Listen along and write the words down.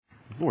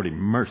Lordy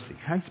mercy.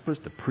 How are you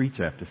supposed to preach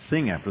after,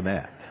 sing after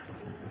that?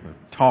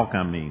 Talk,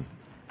 I mean.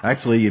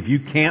 Actually, if you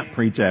can't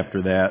preach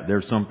after that,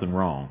 there's something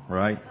wrong,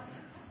 right?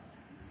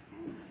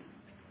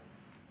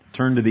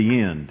 Turn to the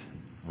end,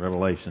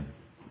 Revelation.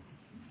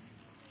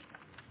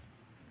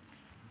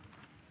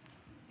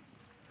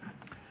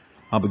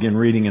 I'll begin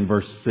reading in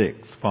verse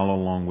 6. Follow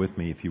along with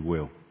me if you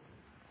will.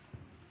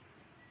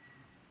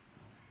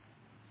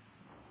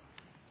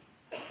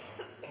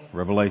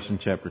 Revelation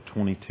chapter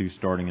 22,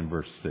 starting in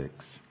verse 6.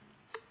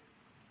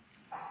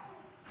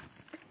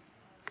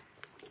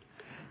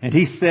 And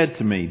he said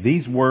to me,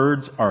 these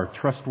words are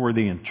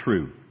trustworthy and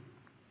true.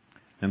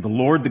 And the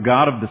Lord, the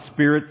God of the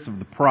spirits of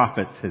the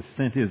prophets, has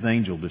sent His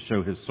angel to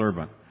show His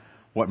servant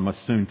what must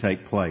soon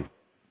take place.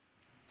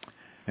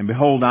 And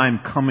behold, I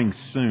am coming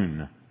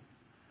soon.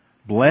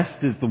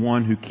 Blessed is the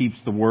one who keeps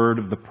the word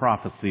of the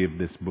prophecy of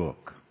this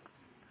book.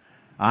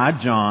 I,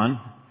 John,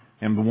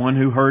 am the one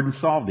who heard and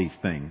saw these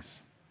things.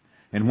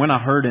 And when I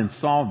heard and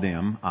saw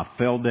them, I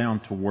fell down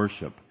to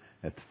worship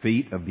at the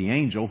feet of the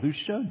angel who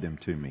showed them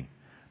to me.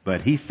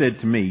 But he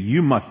said to me,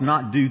 you must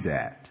not do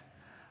that.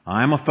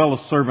 I am a fellow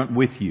servant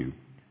with you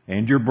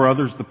and your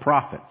brothers the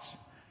prophets,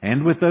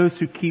 and with those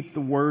who keep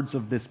the words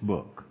of this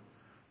book.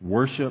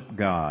 Worship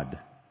God.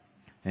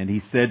 And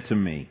he said to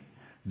me,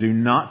 do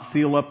not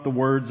seal up the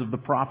words of the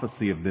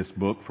prophecy of this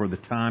book, for the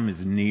time is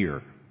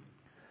near.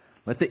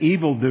 Let the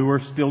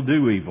evildoer still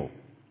do evil,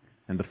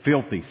 and the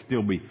filthy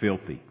still be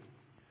filthy,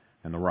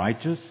 and the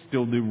righteous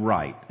still do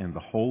right, and the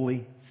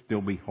holy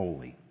still be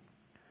holy.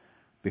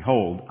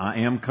 Behold, I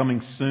am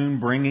coming soon,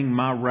 bringing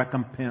my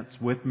recompense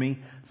with me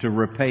to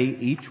repay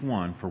each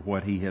one for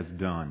what he has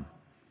done.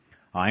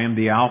 I am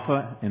the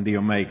Alpha and the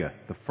Omega,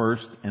 the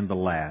first and the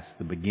last,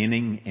 the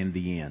beginning and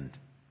the end.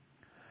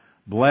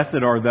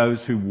 Blessed are those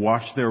who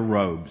wash their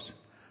robes,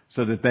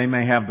 so that they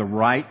may have the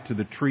right to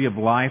the tree of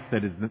life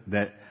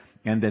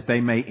and that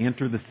they may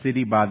enter the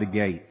city by the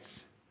gates.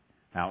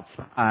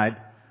 Outside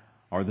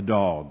are the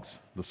dogs,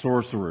 the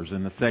sorcerers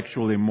and the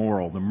sexually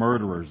immoral, the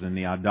murderers and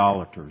the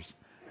idolaters,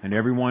 and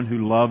everyone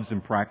who loves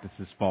and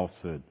practices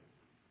falsehood.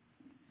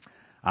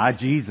 I,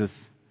 Jesus,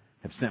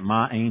 have sent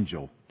my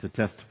angel to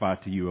testify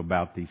to you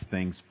about these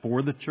things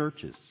for the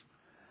churches.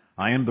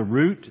 I am the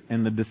root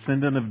and the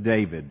descendant of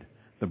David,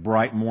 the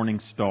bright morning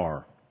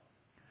star.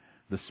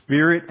 The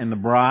Spirit and the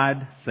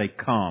bride say,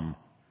 come.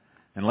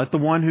 And let the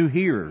one who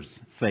hears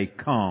say,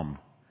 come.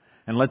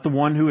 And let the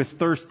one who is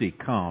thirsty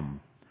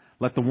come.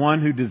 Let the one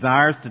who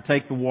desires to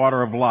take the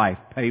water of life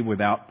pay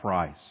without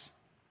price.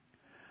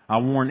 I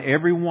warn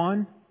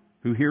everyone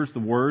who hears the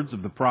words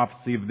of the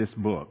prophecy of this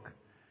book.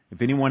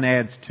 If anyone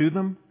adds to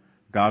them,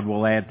 God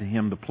will add to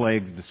him the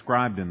plagues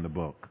described in the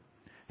book.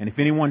 And if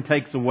anyone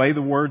takes away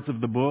the words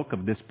of the book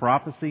of this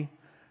prophecy,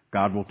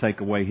 God will take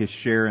away his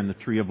share in the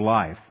tree of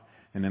life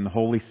and in the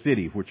holy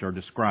city which are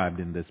described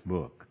in this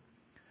book.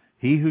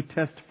 He who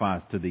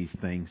testifies to these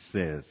things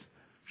says,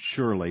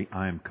 surely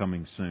I am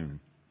coming soon.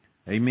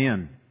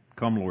 Amen.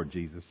 Come, Lord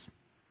Jesus.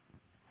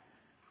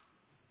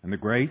 And the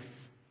grace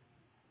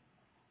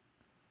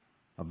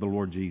of the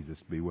Lord Jesus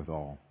be with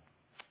all.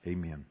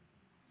 Amen.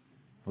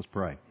 Let's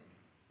pray.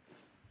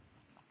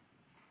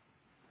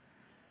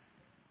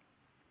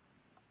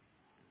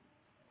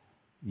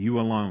 You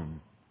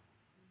alone,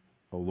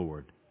 O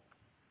Lord,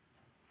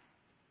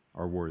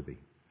 are worthy.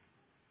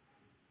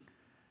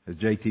 As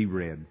J.T.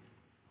 read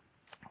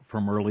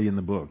from early in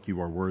the book, you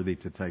are worthy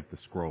to take the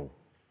scroll.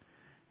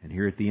 And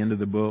here at the end of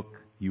the book,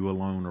 you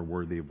alone are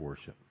worthy of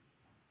worship.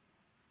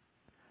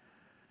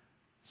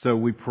 So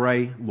we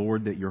pray,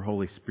 Lord, that your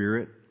Holy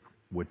Spirit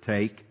would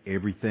take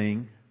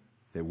everything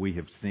that we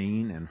have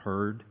seen and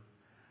heard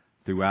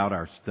throughout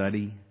our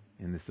study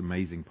in this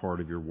amazing part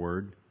of your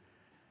Word.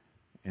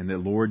 And that,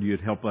 Lord, you'd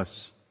help us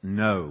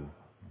know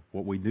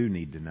what we do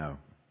need to know.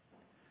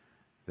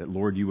 That,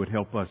 Lord, you would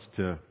help us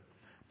to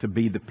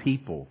be the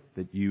people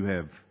that you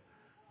have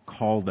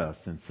called us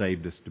and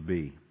saved us to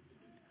be.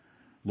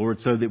 Lord,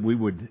 so that we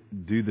would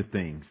do the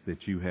things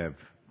that you have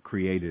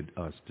created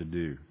us to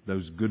do.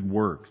 Those good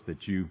works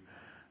that you,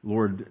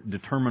 Lord,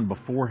 determined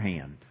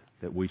beforehand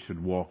that we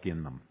should walk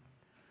in them.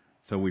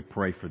 So we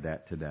pray for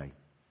that today.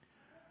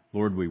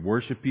 Lord, we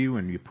worship you,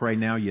 and you pray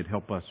now you'd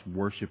help us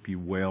worship you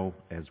well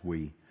as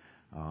we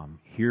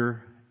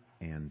hear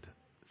and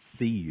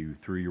see you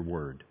through your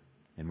word.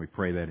 And we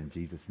pray that in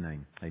Jesus'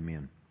 name.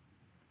 Amen.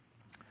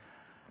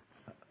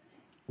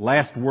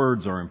 Last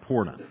words are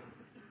important,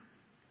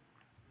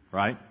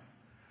 right?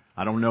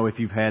 I don't know if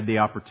you've had the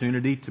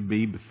opportunity to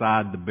be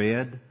beside the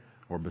bed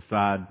or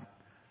beside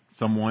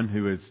someone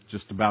who is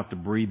just about to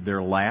breathe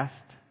their last.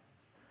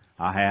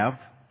 I have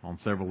on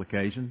several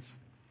occasions.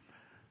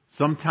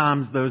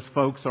 Sometimes those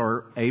folks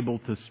are able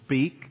to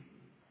speak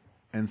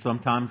and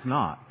sometimes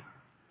not.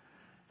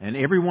 And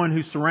everyone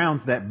who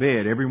surrounds that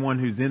bed, everyone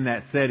who's in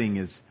that setting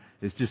is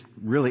just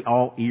really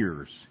all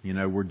ears. You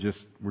know, we're just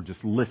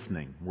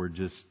listening. We're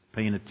just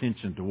paying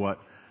attention to what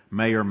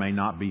may or may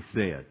not be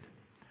said.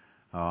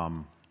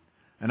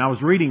 And I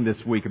was reading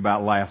this week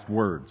about last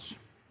words.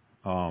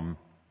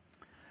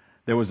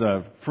 There was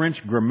a French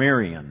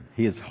grammarian.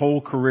 His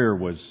whole career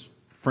was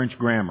French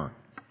grammar.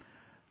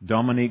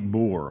 Dominique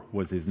Bourg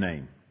was his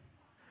name.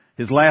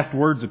 His last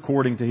words,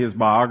 according to his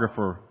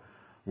biographer,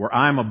 were,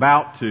 "I am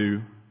about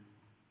to,"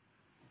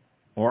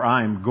 or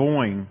 "I am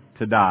going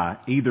to die."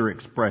 Either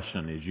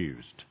expression is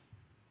used.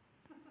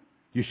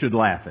 You should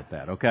laugh at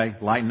that, okay?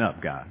 Lighten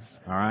up, guys.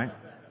 All right?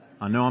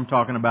 I know I'm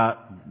talking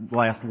about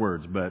last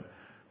words, but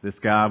this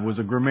guy was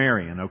a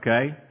grammarian,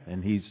 okay?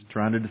 And he's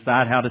trying to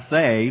decide how to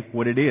say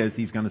what it is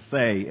he's going to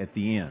say at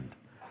the end.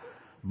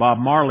 Bob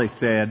Marley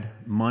said,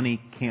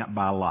 "Money can't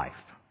buy life."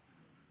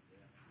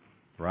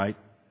 Right?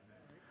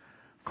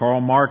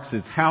 Karl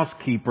Marx's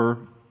housekeeper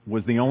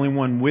was the only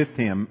one with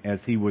him as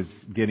he was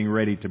getting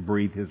ready to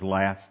breathe his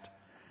last.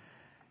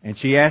 And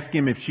she asked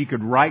him if she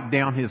could write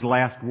down his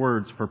last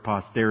words for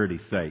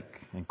posterity's sake.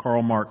 And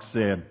Karl Marx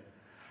said,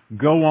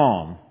 "Go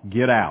on,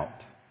 get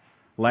out.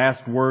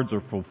 Last words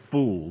are for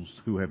fools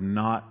who have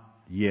not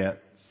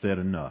yet said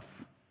enough."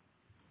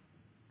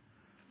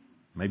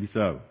 Maybe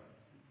so.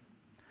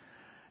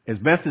 As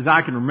best as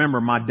I can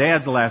remember, my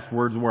dad's last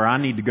words were, "I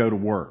need to go to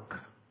work."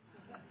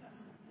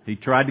 He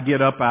tried to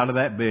get up out of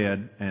that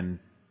bed and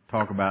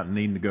talk about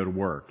needing to go to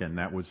work. And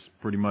that was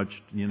pretty much,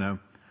 kind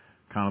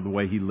of the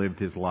way he lived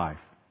his life.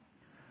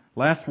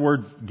 Last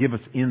words give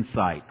us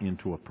insight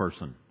into a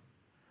person.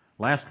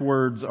 Last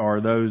words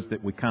are those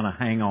that we kind of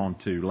hang on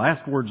to.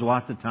 Last words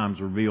lots of times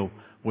reveal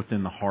what's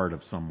in the heart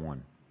of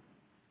someone.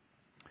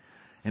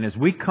 And as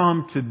we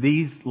come to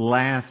these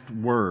last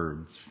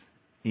words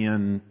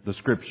in the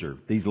Scripture,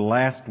 these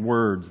last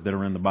words that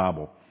are in the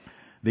Bible,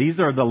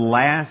 these are the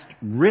last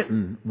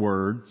written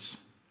words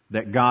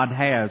that God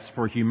has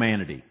for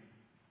humanity.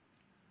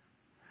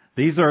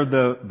 These are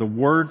the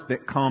words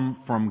that come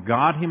from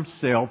God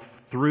Himself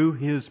through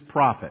His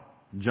prophet,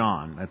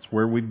 John. That's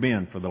where we've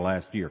been for the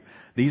last year.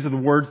 These are the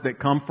words that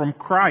come from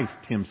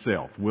Christ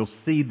Himself. We'll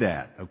see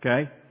that,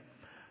 okay?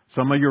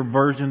 Some of your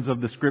versions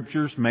of the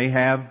Scriptures may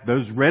have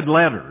those red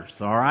letters,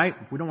 all right?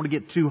 We don't want to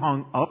get too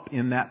hung up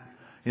in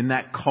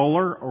that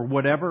color or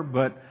whatever,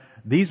 but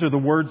these are the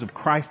words of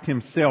Christ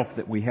Himself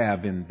that we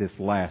have in this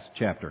last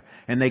chapter.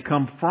 And they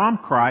come from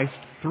Christ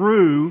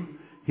through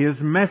His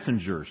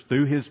messengers,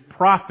 through His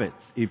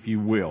prophets, if you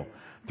will.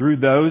 Through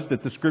those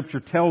that the Scripture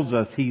tells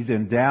us He's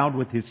endowed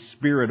with His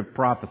spirit of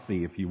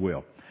prophecy, if you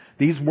will.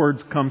 These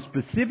words come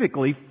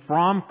specifically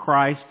from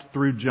Christ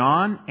through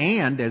John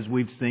and, as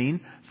we've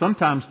seen,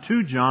 sometimes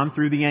to John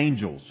through the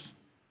angels.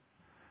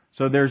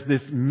 So there's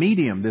this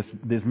medium,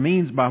 this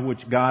means by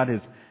which God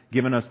has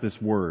given us this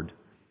word.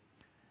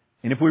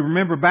 And if we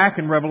remember back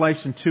in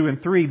Revelation 2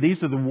 and 3,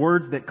 these are the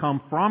words that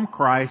come from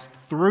Christ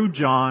through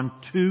John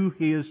to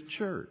His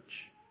church.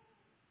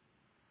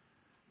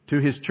 To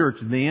His church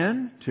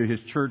then, to His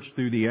church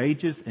through the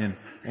ages,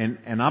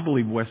 and I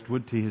believe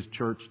Westwood to His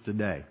church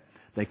today.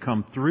 They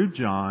come through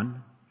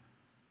John,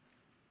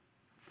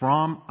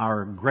 from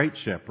our great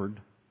shepherd,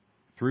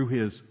 through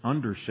His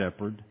under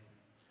shepherd.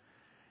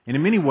 And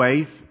in many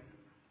ways,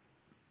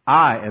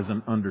 I as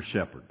an under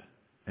shepherd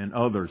and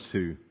others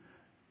who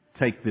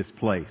take this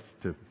place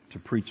to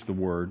preach the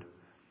Word,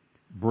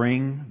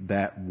 bring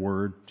that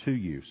Word to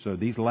you. So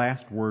these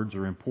last words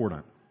are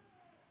important.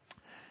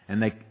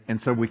 And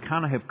so we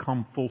kind of have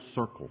come full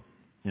circle,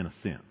 in a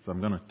sense. I'm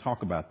going to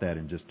talk about that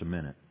in just a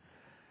minute.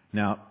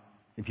 Now,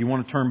 if you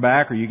want to turn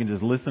back, or you can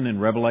just listen in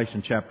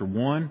Revelation chapter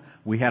 1,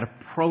 we had a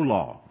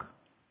prologue,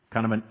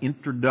 kind of an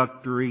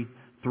introductory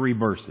 3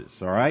 verses,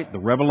 all right? The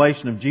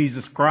revelation of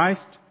Jesus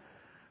Christ,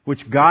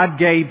 which God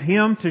gave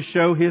Him to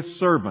show His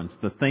servants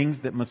the things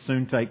that must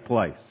soon take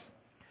place.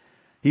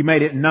 He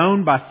made it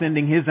known by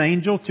sending His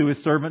angel to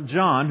His servant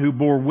John, who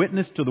bore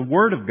witness to the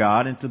Word of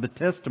God and to the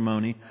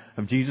testimony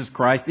of Jesus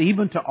Christ,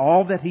 even to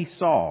all that he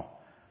saw.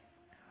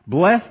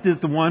 Blessed is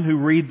the one who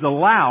reads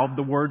aloud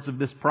the words of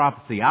this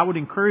prophecy. I would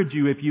encourage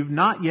you, if you've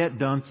not yet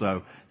done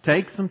so,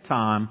 take some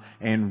time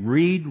and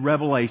read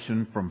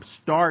Revelation from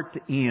start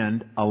to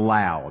end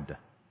aloud.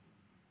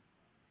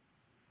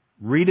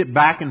 Read it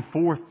back and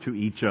forth to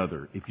each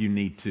other if you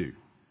need to.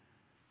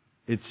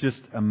 It's just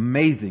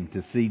amazing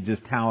to see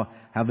just how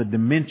the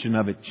dimension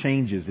of it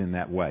changes in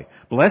that way.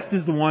 Blessed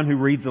is the one who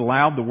reads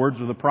aloud the words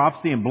of the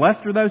prophecy, and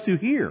blessed are those who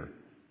hear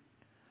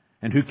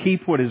and who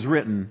keep what is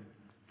written,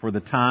 for the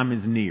time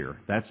is near.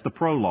 That's the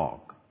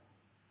prologue.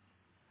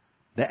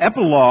 The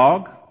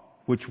epilogue,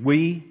 which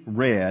we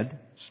read,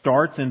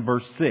 starts in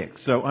verse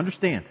 6. So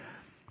understand,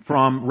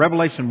 from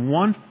Revelation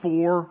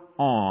 1:4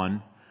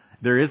 on,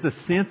 there is a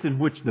sense in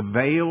which the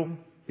veil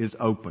is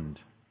opened.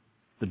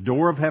 The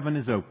door of heaven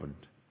is opened.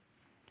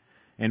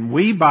 And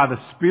we, by the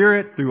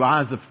Spirit, through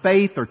eyes of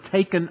faith, are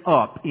taken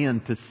up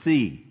in to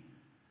see.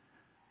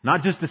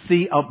 Not just to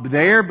see up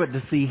there, but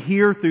to see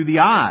here through the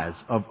eyes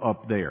of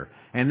up there.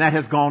 And that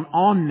has gone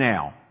on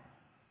now.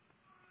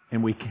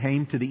 And we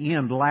came to the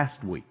end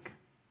last week.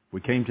 We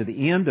came to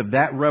the end of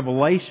that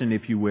revelation,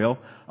 if you will,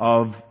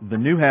 of the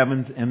new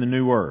heavens and the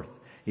new earth.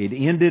 It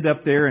ended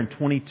up there in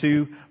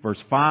 22,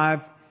 verse 5.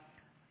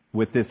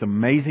 with this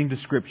amazing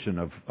description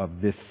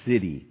of this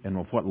city and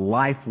of what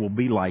life will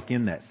be like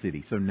in that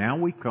city. So now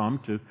we come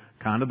to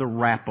kind of the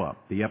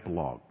wrap-up, the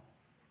epilogue.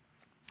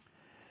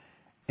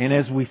 And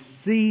as we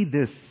see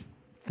this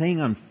thing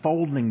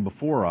unfolding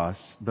before us,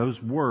 those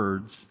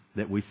words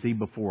that we see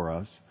before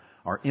us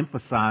are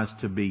emphasized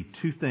to be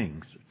two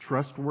things: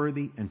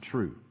 trustworthy and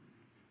true.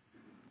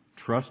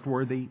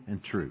 Trustworthy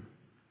and true.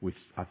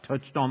 I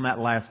touched on that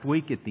last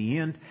week at the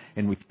end,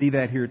 and we see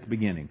that here at the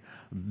beginning.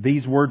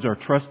 These words are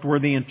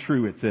trustworthy and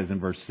true, it says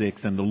in verse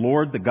 6. And the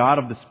Lord, the God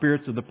of the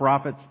spirits of the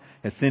prophets,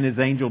 has sent His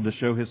angel to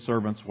show His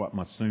servants what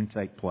must soon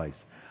take place.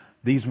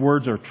 These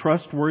words are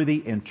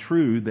trustworthy and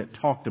true that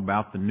talked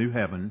about the new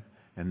heaven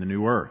and the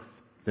new earth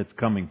that's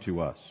coming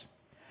to us.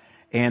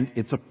 And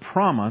it's a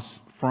promise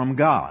from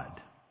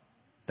God.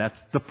 That's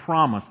the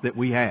promise that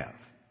we have.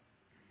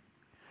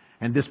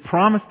 And this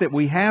promise that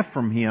we have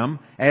from Him,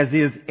 as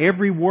is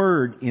every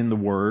word in the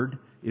Word,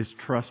 is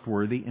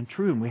trustworthy and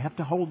true. And we have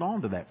to hold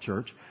on to that,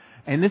 church.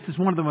 And this is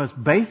one of the most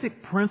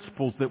basic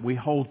principles that we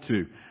hold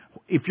to.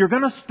 If you're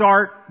going to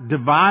start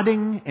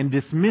dividing and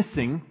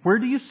dismissing, where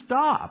do you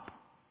stop?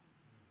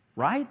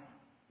 Right?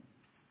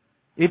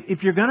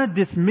 If you're going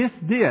to dismiss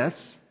this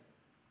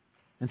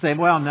and say,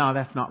 well, no,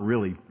 that's not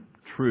really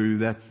true.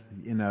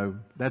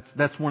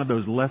 That's one of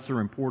those lesser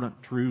important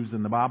truths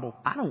in the Bible.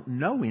 I don't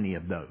know any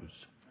of those.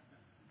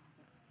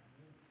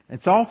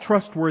 It's all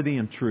trustworthy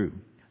and true.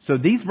 So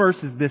these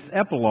verses, this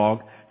epilogue,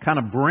 kind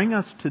of bring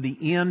us to the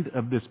end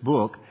of this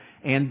book.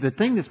 And the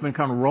thing that's been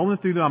kind of rolling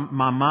through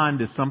my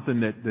mind is something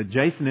that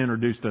Jason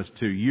introduced us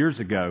to years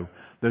ago.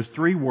 Those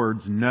three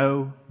words: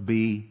 know,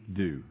 be,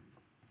 do.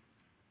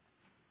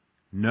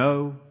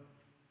 Know,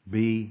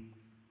 be,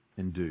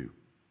 and do.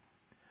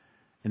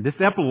 And this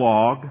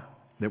epilogue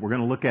that we're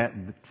going to look at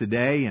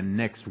today and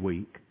next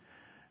week,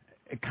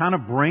 it kind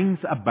of brings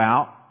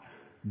about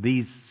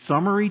these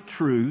summary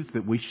truths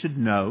that we should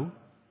know,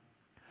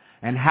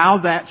 and how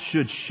that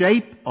should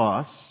shape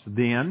us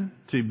then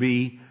to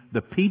be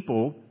the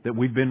people that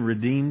we've been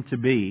redeemed to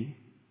be.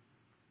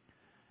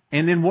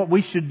 And then what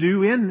we should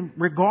do in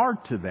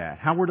regard to that,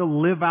 how we're to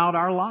live out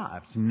our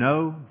lives.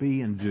 Know,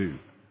 be, and do.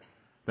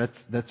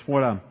 That's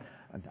what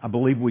I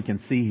believe we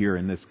can see here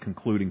in this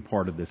concluding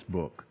part of this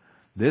book.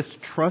 This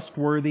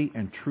trustworthy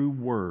and true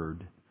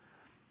Word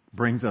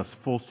brings us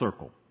full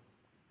circle.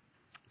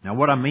 Now,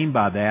 what I mean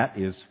by that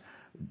is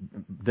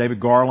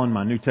David Garland,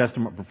 my New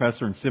Testament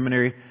professor in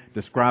seminary,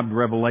 described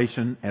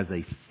Revelation as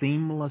a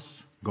seamless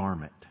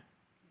garment.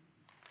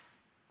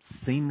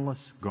 Seamless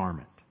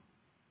garment.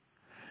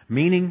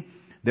 Meaning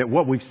that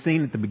what we've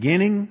seen at the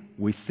beginning,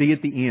 we see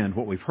at the end.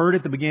 What we've heard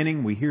at the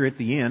beginning, we hear at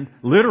the end.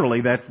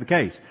 Literally, that's the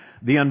case.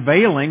 The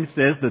unveiling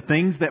says the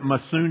things that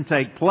must soon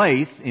take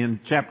place in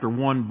chapter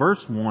 1,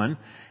 verse 1.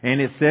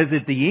 And it says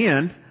at the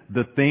end,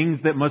 the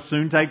things that must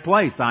soon take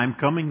place. I'm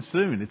coming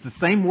soon. It's the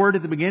same word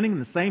at the beginning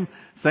and the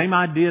same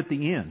idea at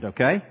the end,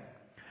 okay?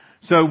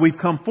 So we've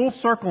come full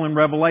circle in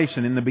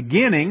Revelation. In the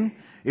beginning,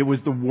 it was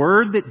the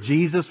Word that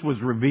Jesus was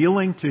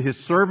revealing to His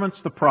servants,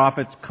 the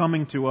prophets,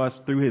 coming to us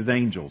through His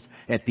angels.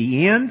 At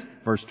the end,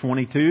 verse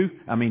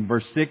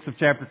 6 of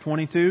chapter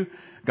 22,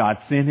 God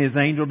sent His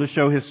angel to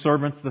show His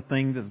servants the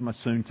things that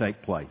must soon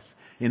take place.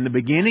 In the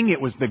beginning,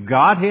 it was the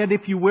Godhead,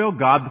 if you will,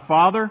 God the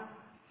Father.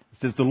 It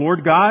says the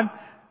Lord God.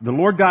 The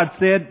Lord God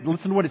said,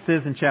 listen to what it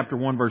says in chapter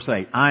 1, verse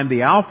 8. I am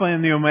the Alpha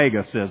and the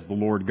Omega, says the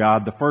Lord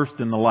God, the first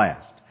and the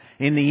last.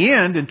 In the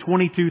end, in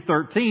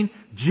 22:13,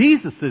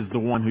 Jesus is the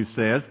one who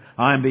says,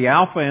 I am the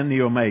Alpha and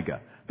the Omega,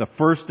 the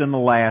first and the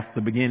last, the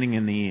beginning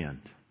and the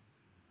end.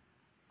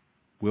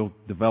 We'll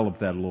develop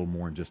that a little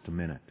more in just a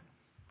minute.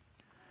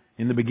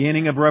 In the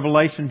beginning of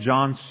Revelation,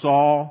 John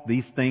saw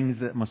these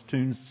things that must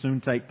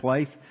soon take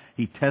place.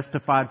 He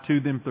testified to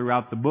them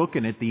throughout the book,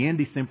 and at the end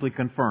he simply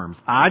confirms,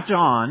 I,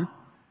 John,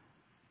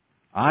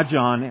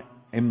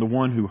 am the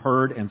one who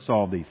heard and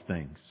saw these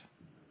things.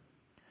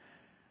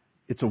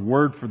 It's a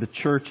word for the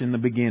church in the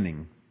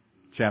beginning.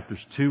 Chapters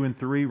 2 and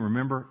 3,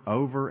 remember,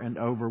 over and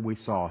over we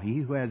saw, He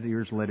who has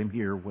ears, let him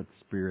hear what the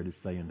Spirit is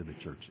saying to the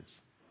churches.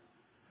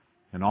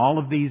 And all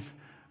of these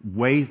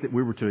ways that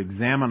we were to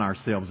examine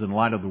ourselves in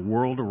light of the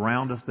world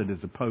around us that is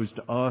opposed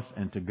to us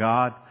and to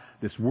God,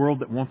 this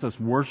world that wants us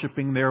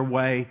worshiping their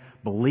way,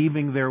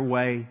 believing their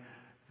way,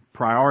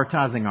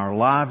 prioritizing our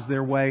lives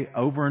their way,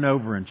 over and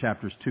over in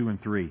chapters 2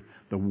 and 3.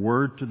 The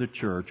word to the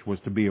church was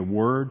to be a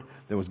word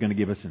that was going to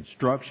give us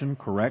instruction,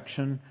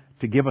 correction,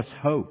 to give us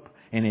hope.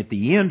 And at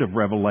the end of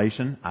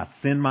Revelation, I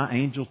send my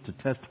angels to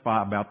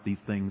testify about these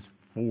things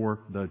for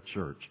the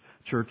church.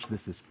 Church,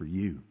 this is for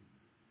you.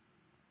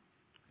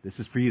 This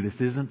is for you. This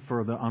isn't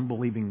for the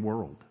unbelieving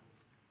world.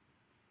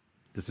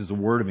 This is a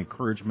word of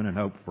encouragement and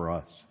hope for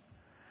us.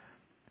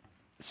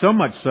 So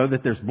much so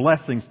that there's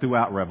blessings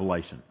throughout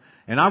Revelation.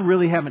 And I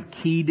really haven't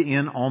keyed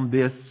in on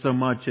this so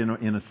much in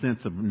a sense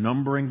of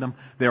numbering them.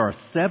 There are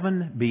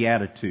 7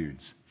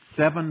 Beatitudes,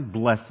 7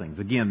 blessings.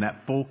 Again,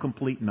 that full,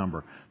 complete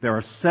number. There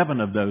are 7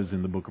 of those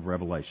in the book of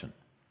Revelation.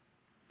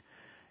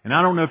 And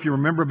I don't know if you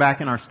remember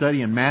back in our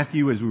study in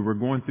Matthew as we were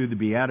going through the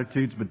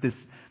Beatitudes, but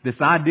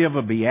this idea of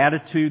a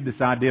beatitude, this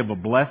idea of a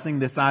blessing,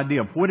 this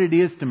idea of what it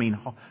is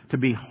to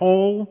be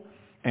whole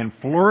and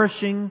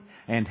flourishing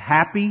and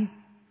happy,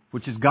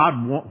 which is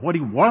what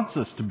He wants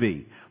us to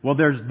be. Well,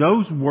 there's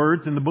those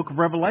words in the book of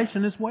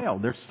Revelation as well.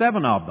 There's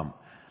 7 of them.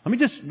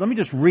 Let me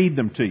just read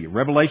them to you.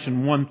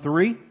 Revelation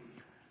 1:3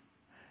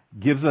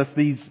 gives us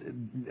these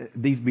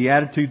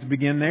Beatitudes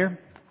begin there.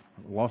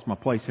 I lost my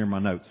place here in my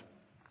notes.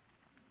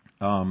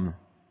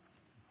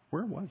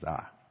 Where was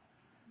I?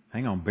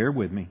 Hang on, bear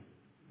with me.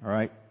 All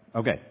right.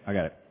 Okay, I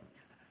got it.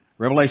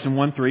 Revelation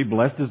 1:3,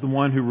 blessed is the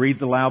one who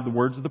reads aloud the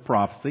words of the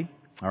prophecy.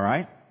 All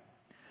right.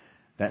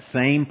 That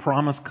same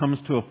promise comes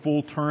to a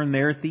full turn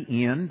there at the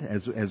end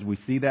as we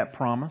see that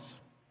promise.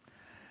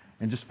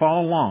 And just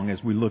follow along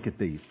as we look at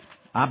these.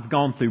 I've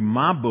gone through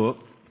my book,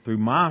 through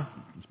my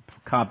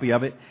copy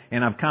of it,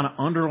 and I've kind of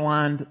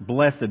underlined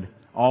blessed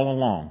all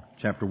along.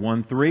 Chapter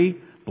 1:3,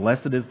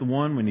 blessed is the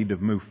one. We need to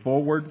move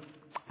forward.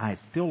 I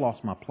still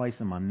lost my place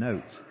in my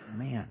notes.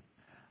 Man,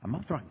 I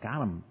must have got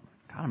them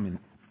in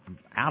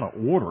out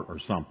of order or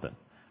something.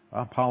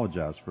 I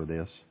apologize for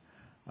this.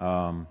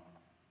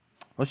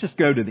 Let's just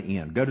go to the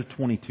end. Go to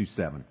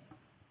 22:7.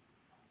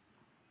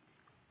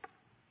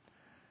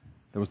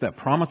 There was that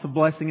promise of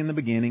blessing in the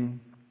beginning,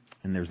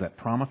 and there's that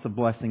promise of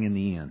blessing in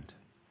the end.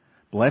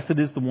 Blessed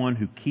is the one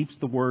who keeps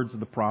the words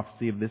of the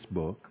prophecy of this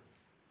book.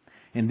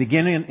 And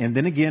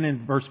then again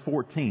in verse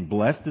 14,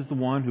 blessed is the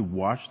one who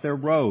washed their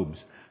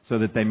robes so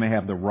that they may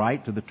have the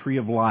right to the tree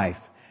of life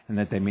and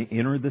that they may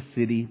enter the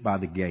city by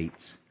the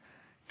gates.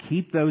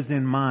 Keep those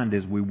in mind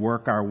as we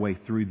work our way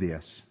through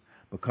this,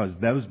 because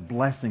those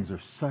blessings are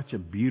such a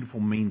beautiful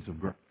means of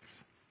grace.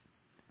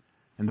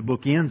 And the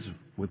book ends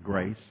with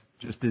grace,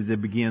 just as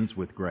it begins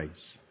with grace.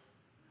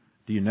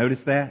 Do you notice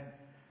that?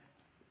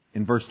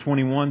 In verse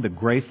 21, the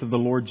grace of the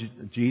Lord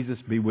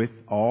Jesus be with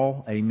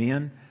all.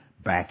 Amen.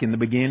 Back in the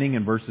beginning,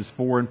 in verses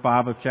 4 and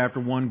 5 of chapter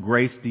 1,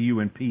 grace to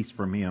you and peace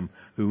from Him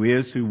who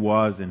is, who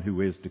was, and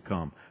who is to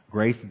come.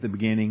 Grace at the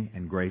beginning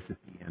and grace at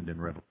the end in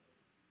Revelation.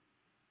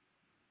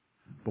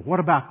 But what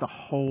about the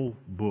whole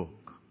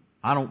book?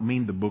 I don't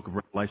mean the book of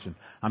Revelation.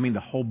 I mean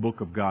the whole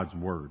book of God's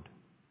Word.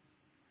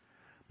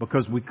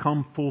 Because we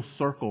come full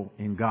circle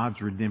in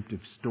God's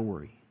redemptive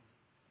story.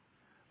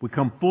 We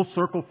come full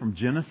circle from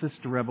Genesis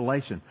to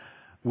Revelation.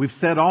 We've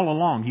said all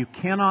along, you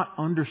cannot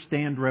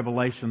understand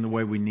Revelation the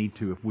way we need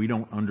to if we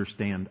don't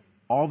understand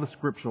all the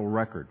scriptural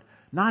record.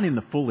 Not in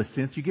the fullest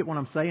sense, you get what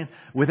I'm saying?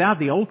 Without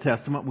the Old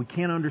Testament, we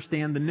can't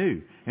understand the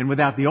New. And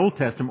without the Old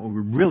Testament,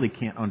 we really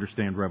can't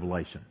understand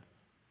Revelation.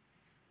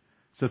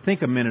 So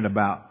think a minute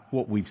about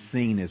what we've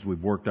seen as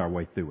we've worked our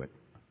way through it.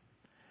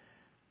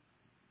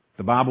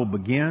 The Bible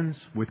begins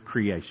with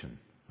creation,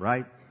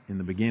 right? In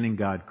the beginning,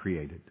 God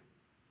created.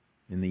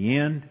 In the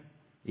end,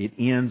 it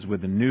ends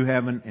with the new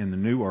heaven and the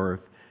new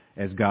earth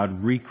as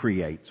God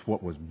recreates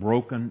what was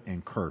broken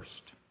and cursed.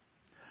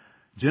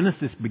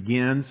 Genesis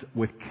begins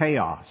with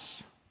chaos,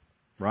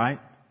 right?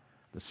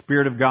 The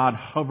Spirit of God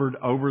hovered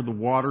over the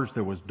waters.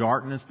 There was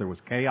darkness. There was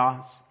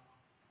chaos.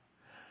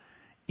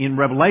 In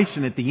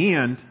Revelation, at the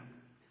end,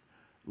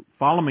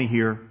 follow me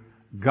here,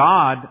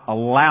 God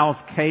allows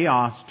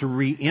chaos to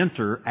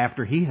re-enter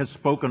after He has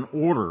spoken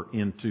order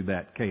into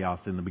that chaos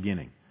in the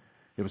beginning.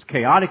 It was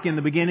chaotic in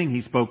the beginning.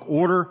 He spoke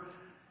order,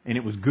 and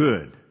it was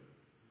good.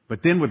 But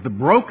then with the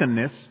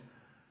brokenness,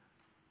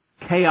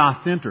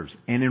 chaos enters.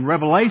 And in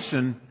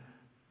Revelation,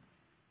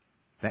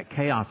 that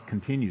chaos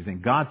continues,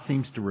 and God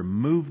seems to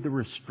remove the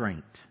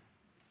restraint.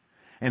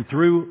 And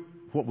through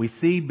what we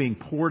see being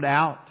poured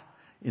out,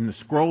 in the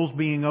scrolls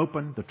being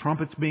opened, the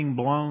trumpets being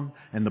blown,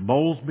 and the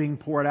bowls being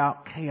poured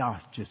out,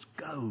 chaos just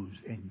goes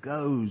and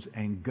goes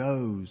and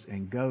goes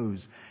and goes.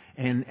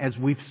 And as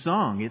we've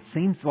sung, it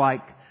seems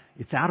like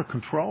it's out of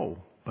control,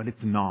 but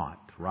it's not,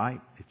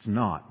 right? It's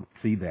not. We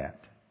see that.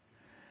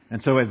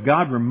 And so as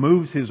God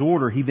removes His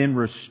order, He then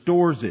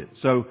restores it.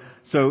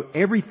 So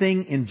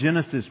everything in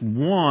Genesis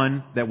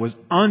 1 that was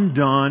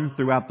undone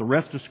throughout the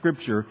rest of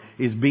Scripture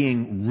is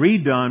being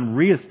redone,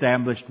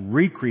 reestablished,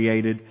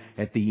 recreated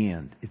at the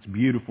end. It's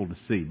beautiful to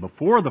see.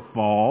 Before the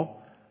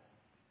fall,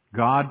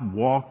 God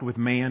walked with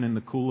man in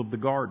the cool of the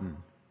garden.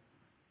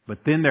 But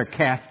then they're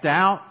cast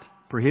out,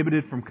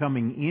 prohibited from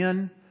coming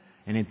in,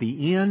 and at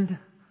the end,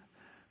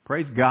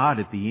 praise God,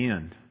 at the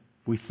end,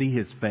 we see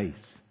His face.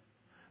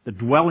 The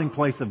dwelling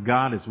place of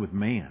God is with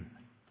man.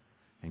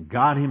 And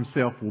God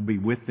Himself will be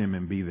with them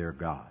and be their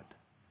God.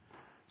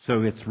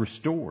 So it's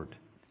restored.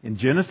 In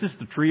Genesis,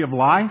 the tree of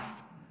life,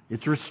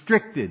 it's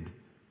restricted.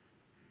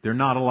 They're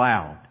not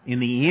allowed. In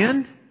the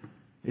end,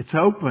 it's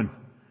open.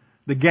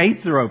 The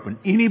gates are open.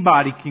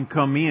 Anybody can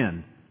come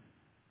in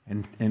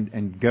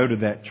and go to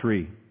that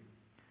tree.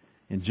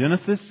 In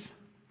Genesis,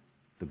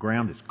 the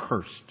ground is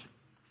cursed.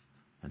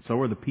 And so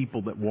are the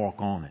people that walk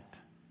on it.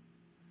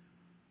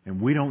 And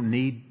we don't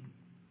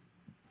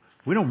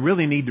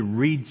really need to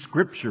read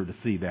Scripture to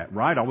see that,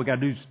 right? All we got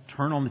to do is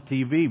turn on the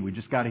TV. We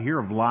just got to hear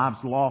of lives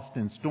lost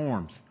in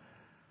storms,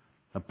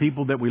 of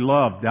people that we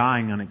love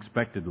dying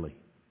unexpectedly.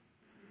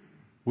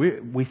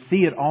 We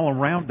see it all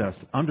around us.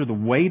 Under the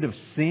weight of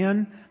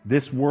sin,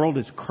 this world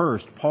is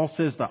cursed. Paul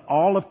says that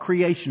all of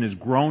creation is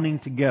groaning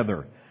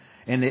together.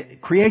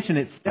 And creation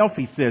itself,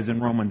 he says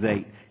in Romans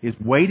 8, is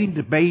waiting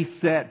to be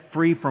set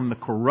free from the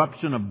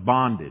corruption of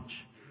bondage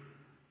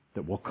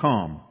that will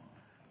come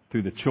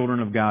through the children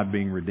of God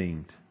being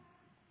redeemed.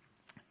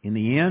 In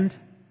the end,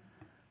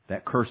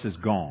 that curse is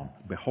gone.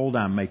 Behold,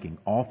 I am making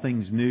all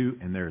things new,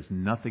 and there is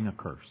nothing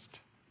accursed.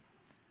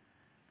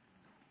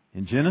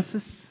 In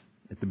Genesis,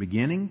 at the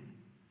beginning,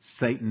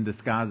 Satan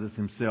disguises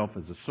himself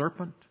as a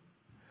serpent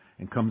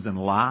and comes and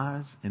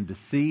lies and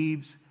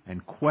deceives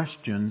and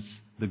questions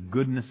the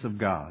goodness of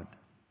God.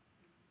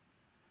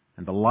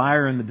 And the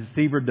liar and the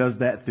deceiver does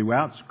that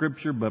throughout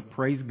Scripture, but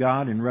praise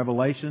God, in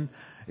Revelation,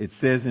 it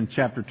says in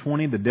chapter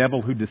 20, the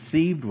devil who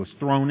deceived was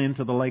thrown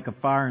into the lake of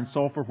fire and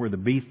sulfur where the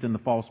beast and the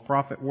false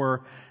prophet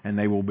were, and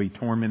they will be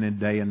tormented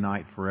day and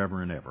night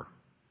forever and ever.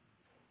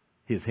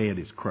 His head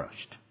is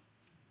crushed.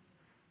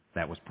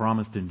 That was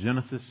promised in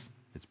Genesis.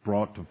 It's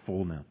brought to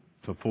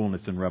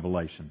fullness in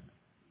Revelation.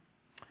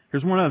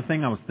 Here's one other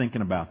thing I was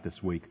thinking about this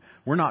week.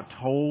 We're not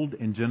told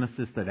in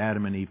Genesis that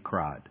Adam and Eve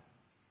cried.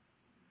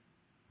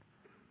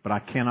 But I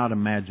cannot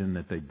imagine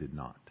that they did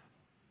not.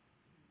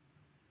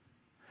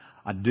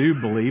 I do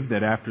believe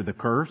that after the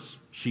curse,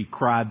 she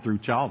cried through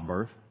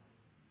childbirth.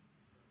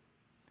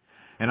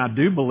 And I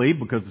do believe,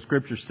 because the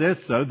Scripture says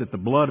so, that the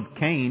blood of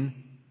Cain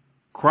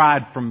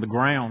cried from the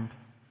ground.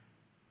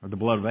 Or the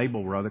blood of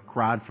Abel, rather,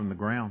 cried from the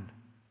ground.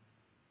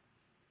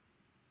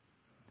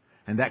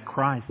 And that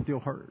cry is still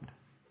heard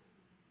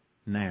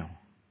now.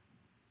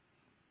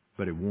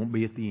 But it won't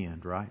be at the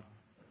end, right?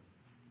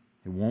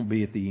 It won't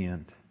be at the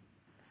end.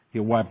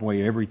 He'll wipe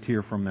away every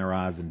tear from their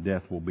eyes, and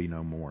death will be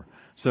no more.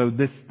 So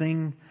this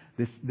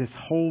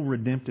whole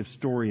redemptive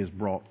story is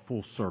brought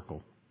full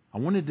circle. I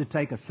wanted to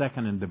take a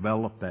second and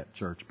develop that,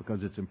 church,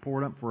 because it's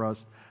important for us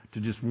to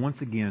just once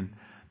again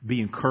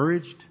be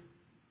encouraged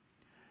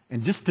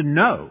and just to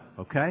know,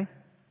 okay?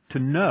 To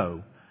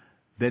know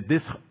that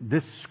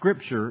this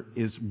Scripture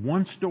is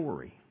one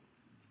story.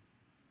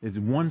 It's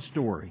one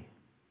story.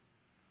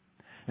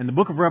 And the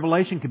book of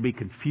Revelation can be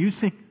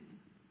confusing.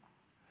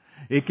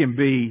 It can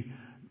be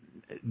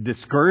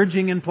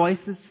discouraging in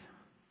places.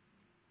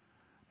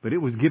 But it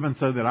was given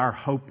so that our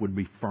hope would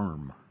be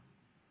firm.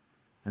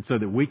 And so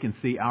that we can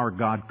see our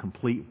God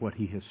complete what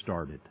He has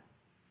started.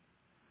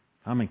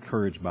 I'm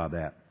encouraged by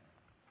that.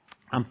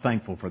 I'm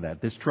thankful for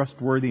that. This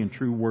trustworthy and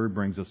true Word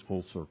brings us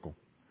full circle.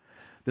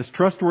 This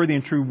trustworthy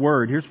and true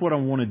Word, here's what I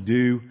want to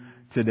do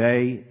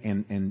today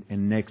and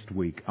next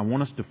week. I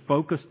want us to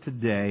focus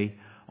today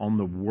on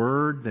the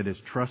Word that is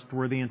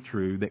trustworthy and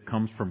true that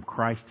comes from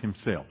Christ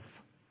Himself.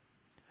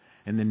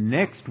 And then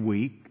next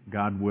week,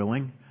 God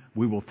willing,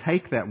 we will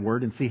take that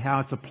Word and see how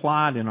it's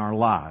applied in our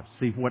lives.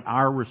 See what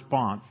our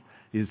response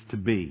is to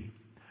be.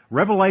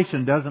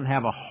 Revelation doesn't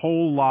have a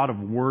whole lot of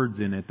words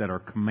in it that are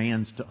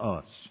commands to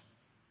us.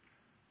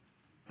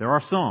 There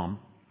are some.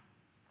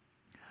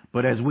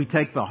 But as we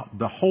take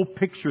the whole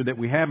picture that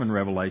we have in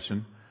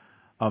Revelation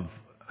of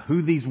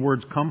who these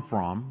words come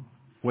from,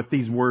 what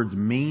these words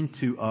mean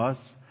to us,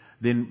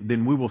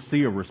 then we will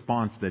see a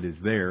response that is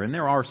there. And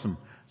there are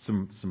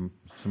some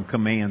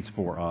commands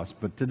for us.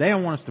 But today I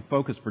want us to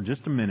focus for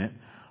just a minute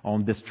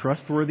on this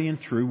trustworthy and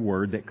true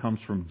Word that comes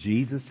from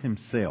Jesus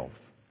Himself.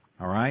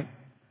 All right?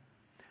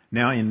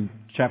 Now in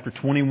chapter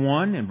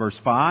 21 and verse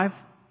 5,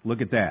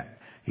 look at that.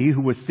 He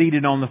who was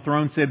seated on the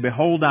throne said,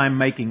 Behold, I am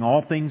making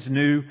all things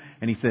new.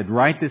 And He said,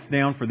 Write this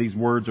down, for these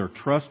words are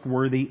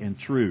trustworthy and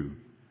true.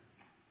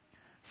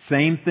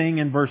 Same thing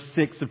in verse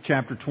 6 of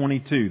chapter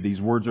 22. These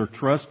words are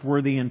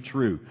trustworthy and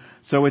true.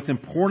 So it's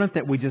important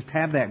that we just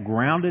have that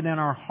grounded in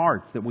our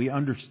hearts, that we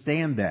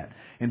understand that.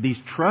 And these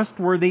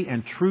trustworthy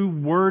and true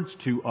words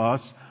to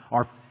us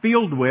are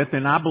filled with,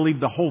 and I believe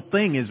the whole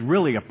thing is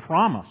really a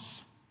promise.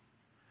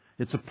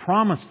 It's a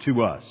promise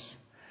to us.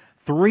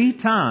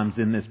 3 times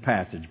in this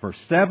passage, verse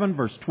 7,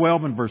 verse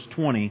 12, and verse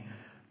 20,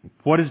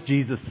 what does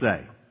Jesus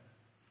say?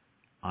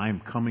 I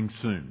am coming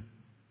soon.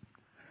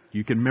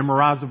 You can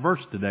memorize a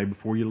verse today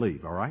before you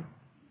leave, all right?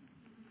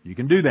 You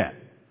can do that.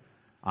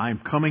 I am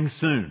coming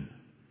soon.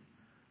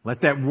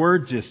 Let that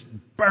word just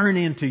burn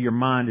into your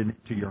mind and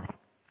into your heart.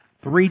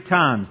 3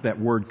 times that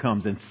word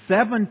comes, and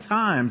 7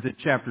 times in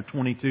chapter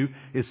 22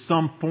 is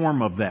some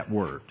form of that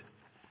word.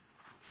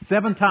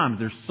 7 times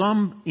there's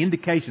some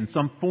indication,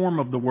 some form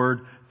of the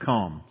word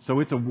come. So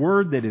it's a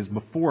word that is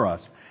before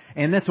us.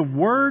 And that's a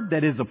word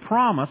that is a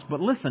promise, but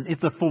listen,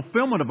 it's a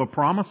fulfillment of a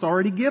promise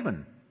already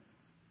given.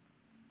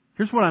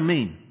 Here's what I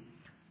mean.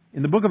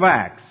 In the book of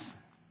Acts,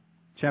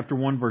 chapter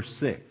 1, verse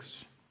 6,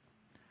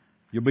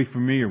 you'll be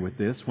familiar with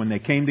this. When they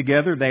came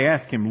together, they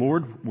asked Him,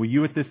 Lord, will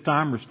You at this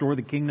time restore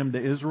the kingdom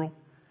to Israel?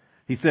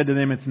 He said to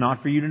them, It's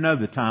not for you to know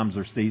the times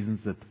or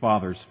seasons that the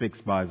Father has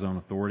fixed by His own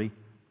authority.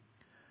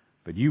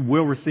 But you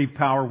will receive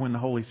power when the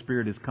Holy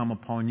Spirit has come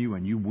upon you,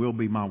 and you will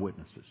be My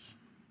witnesses.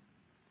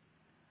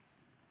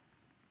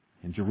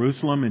 In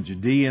Jerusalem and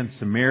Judea and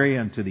Samaria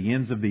and to the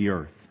ends of the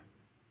earth.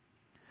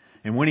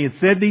 And when he had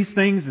said these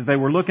things, as they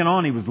were looking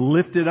on, he was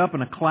lifted up,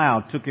 and a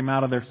cloud took him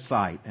out of their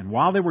sight. And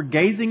while they were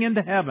gazing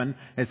into heaven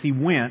as he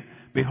went,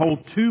 behold,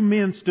 two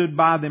men stood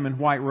by them in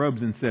white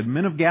robes and said,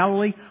 Men of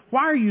Galilee,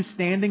 why are you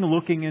standing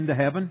looking into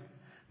heaven?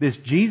 This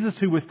Jesus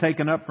who was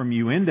taken up from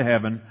you into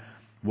heaven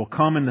will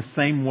come in the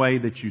same way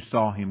that you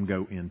saw him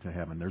go into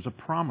heaven. There's a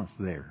promise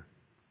there.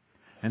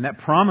 And that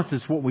promise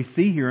is what we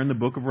see here in the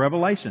book of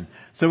Revelation.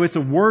 So it's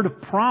a word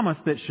of promise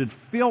that should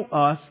fill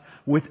us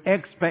with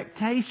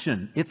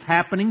expectation. It's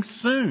happening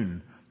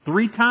soon.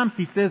 3 times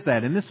he says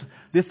that. And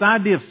this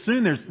idea of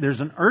soon, there's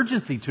an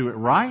urgency to it,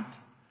 right?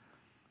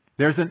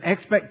 There's an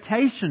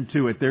expectation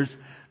to it. There's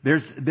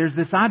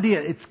this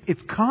idea,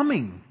 it's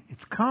coming.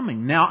 It's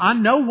coming. Now, I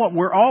know what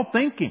we're all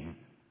thinking.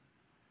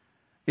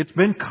 It's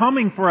been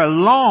coming for a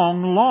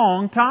long,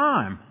 long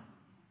time.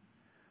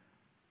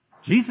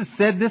 Jesus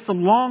said this a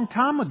long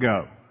time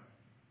ago.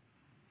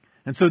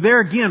 And so there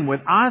again, with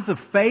eyes of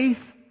faith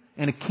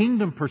and a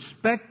kingdom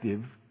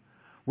perspective,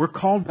 we're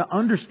called to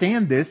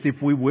understand this,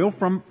 if we will,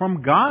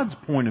 from God's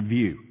point of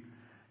view.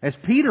 As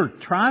Peter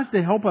tries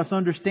to help us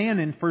understand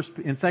in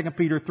 2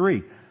 Peter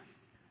 3.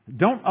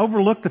 Don't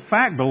overlook the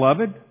fact,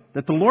 beloved,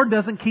 that the Lord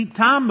doesn't keep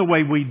time the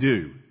way we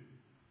do.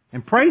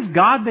 And praise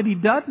God that He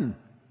doesn't.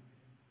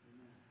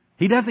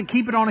 He doesn't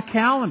keep it on a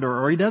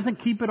calendar, or He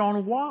doesn't keep it on a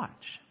watch.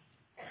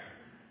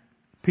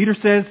 Peter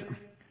says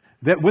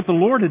that with the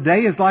Lord a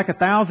day is like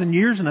 1,000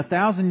 years, and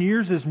 1,000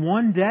 years is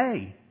one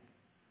day.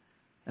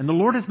 And the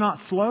Lord is not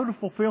slow to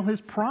fulfill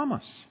His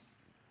promise.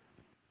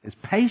 Is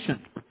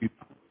patient,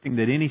 not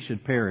that any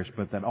should perish,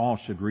 but that all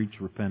should reach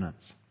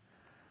repentance.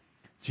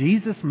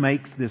 Jesus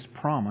makes this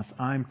promise,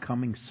 I'm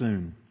coming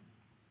soon.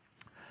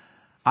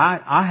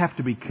 I have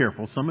to be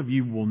careful. Some of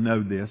you will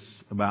know this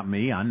about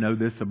me. I know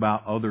this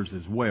about others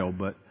as well,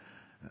 but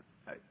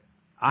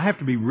I have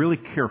to be really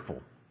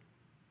careful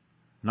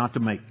not to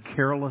make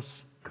careless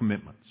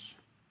commitments.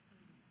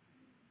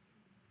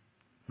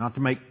 Not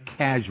to make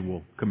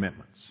casual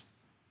commitments.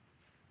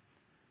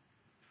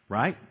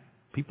 Right?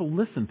 People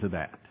listen to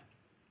that.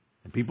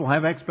 And people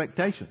have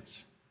expectations.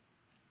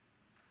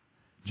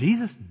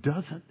 Jesus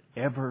doesn't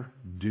ever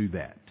do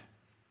that.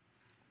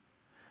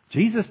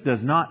 Jesus does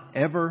not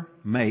ever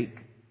make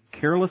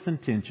careless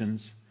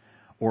intentions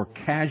or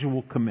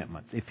casual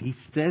commitments. If He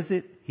says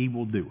it, He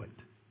will do it.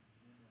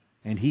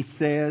 And He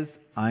says,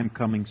 I'm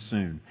coming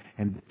soon.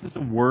 And this is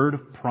a word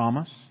of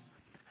promise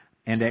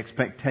and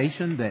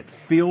expectation that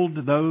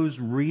filled those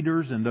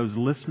readers and those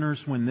listeners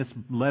when this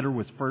letter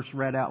was first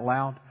read out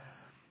loud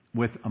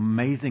with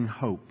amazing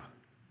hope.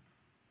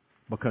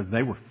 Because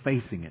they were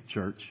facing it,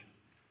 church.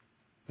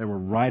 They were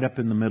right up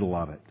in the middle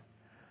of it.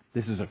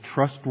 This is a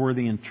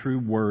trustworthy and true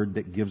word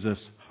that gives us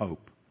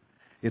hope.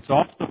 It's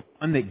also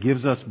one that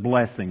gives us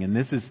blessing. And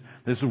this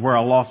is where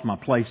I lost my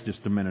place just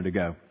a minute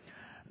ago.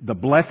 The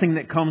blessing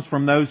that comes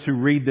from those who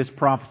read this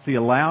prophecy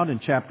aloud in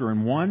chapter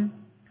 1.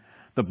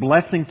 The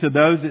blessing to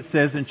those, it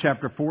says in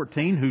chapter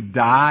 14, who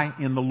die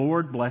in the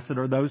Lord. Blessed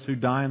are those who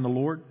die in the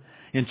Lord.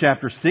 In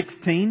chapter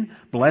 16,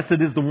 blessed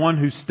is the one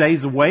who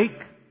stays awake.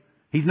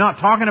 He's not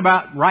talking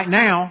about right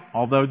now,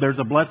 although there's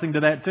a blessing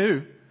to that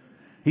too.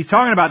 He's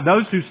talking about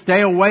those who stay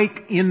awake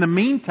in the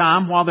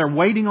meantime while they're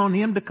waiting on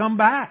Him to come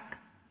back.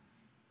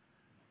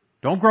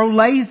 Don't grow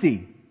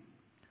lazy.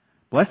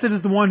 Blessed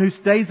is the one who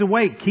stays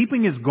awake,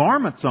 keeping his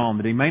garments on,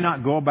 that he may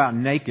not go about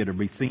naked or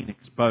be seen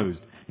exposed.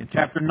 In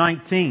chapter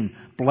 19,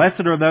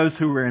 blessed are those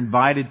who are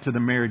invited to the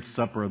marriage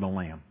supper of the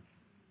Lamb.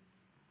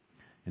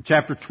 In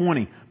chapter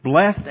 20,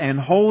 blessed and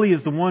holy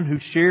is the one who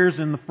shares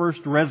in the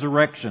first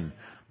resurrection,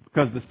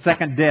 because the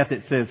second death,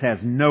 it says, has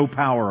no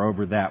power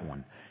over that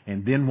one.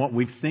 And then what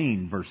we've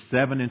seen, verse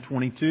 7 and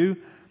 22,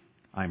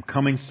 I am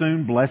coming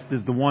soon. Blessed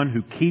is the one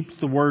who keeps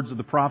the words of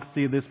the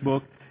prophecy of this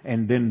book.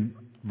 And then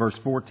verse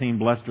 14,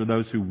 blessed are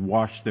those who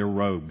wash their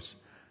robes,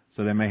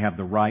 so they may have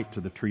the right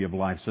to the tree of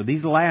life. So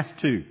these last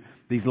two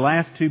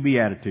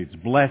Beatitudes,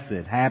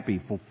 blessed,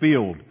 happy,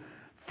 fulfilled,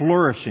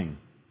 flourishing,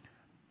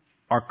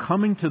 are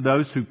coming to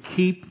those who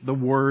keep the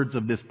words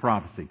of this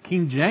prophecy.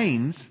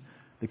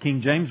 The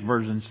King James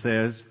Version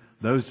says,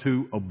 those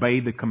who obey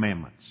the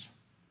commandments.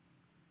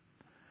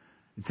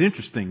 It's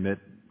interesting that,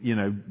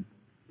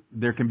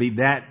 there can be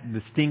that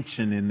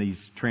distinction in these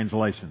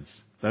translations.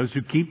 Those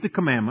who keep the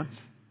commandments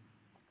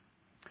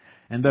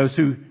and those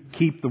who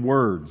keep the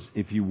words,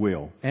 if you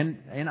will. And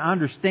I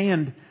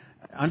understand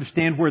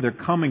where they're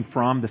coming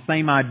from. The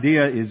same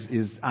idea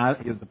is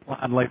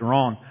applied later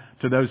on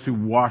to those who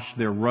wash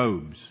their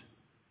robes.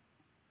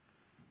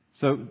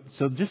 So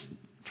just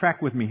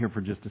track with me here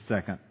for just a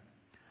second.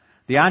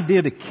 The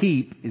idea to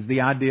keep is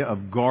the idea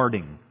of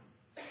guarding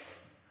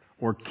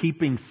or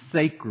keeping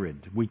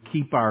sacred. We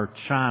keep our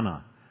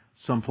china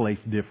someplace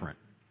different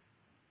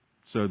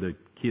so the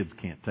kids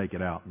can't take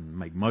it out and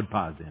make mud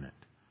pies in it.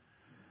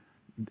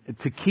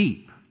 To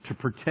keep, to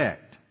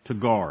protect, to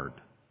guard.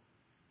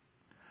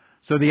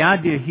 So the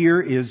idea here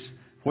is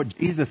what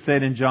Jesus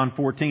said in John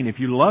 14. If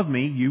you love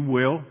me, you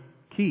will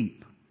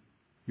keep.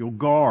 You'll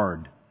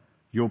guard.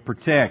 You'll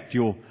protect.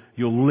 You'll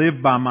You'll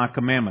live by my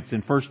commandments.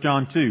 In 1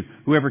 John 2,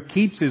 whoever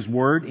keeps His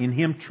word, in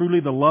him truly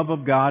the love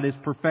of God is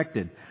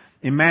perfected.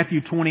 In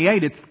Matthew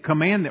 28, it's the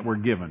command that we're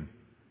given.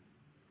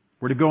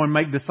 We're to go and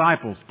make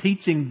disciples,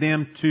 teaching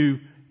them to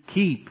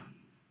keep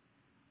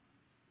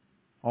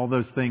all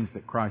those things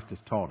that Christ has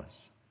taught us.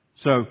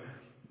 So,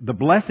 the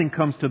blessing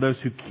comes to those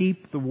who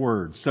keep the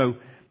word. So,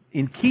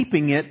 in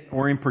keeping it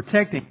or in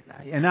protecting,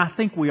 and I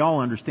think we all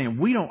understand,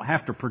 we don't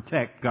have to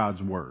protect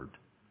God's word.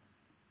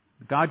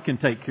 God can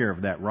take care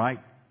of that, right?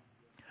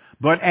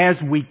 But as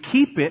we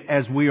keep it,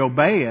 as we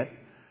obey it,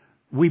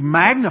 we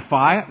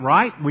magnify it,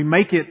 right? We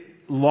make it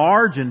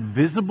large and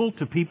visible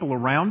to people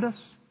around us.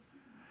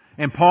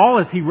 And Paul,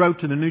 as he wrote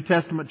to the New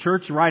Testament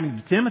church, writing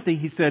to Timothy,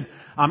 he said,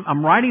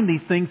 I'm writing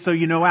these things so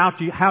you know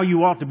how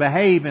you ought to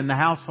behave in the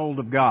household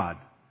of God,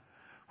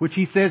 which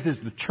he says is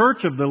the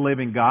church of the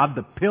living God,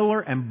 the pillar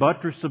and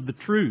buttress of the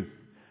truth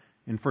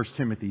in 1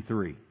 Timothy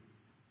 3.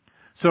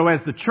 So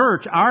as the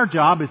church, our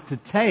job is to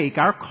take,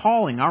 our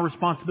calling, our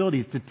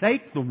responsibility is to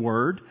take the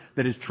word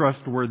that is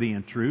trustworthy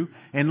and true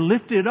and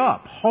lift it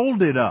up,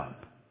 hold it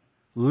up,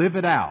 live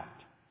it out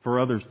for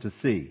others to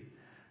see.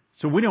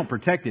 So we don't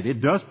protect it.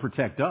 It does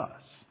protect us.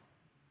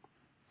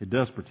 It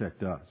does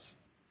protect us.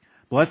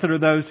 Blessed are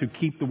those who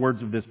keep the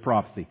words of this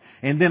prophecy.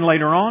 And then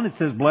later on it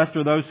says, blessed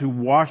are those who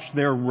wash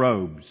their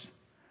robes.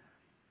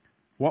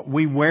 What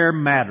we wear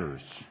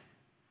matters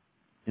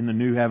in the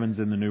new heavens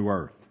and the new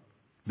earth.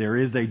 There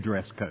is a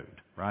dress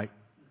code, right?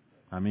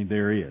 I mean,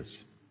 there is.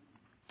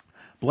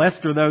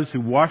 Blessed are those who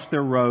wash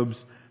their robes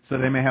so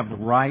they may have the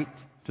right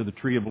to the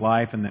tree of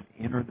life and then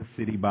enter the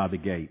city by the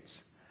gates.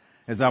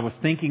 As I was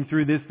thinking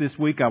through this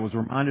week, I was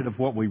reminded of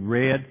what we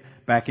read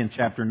back in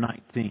chapter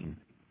 19.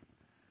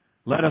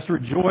 Let us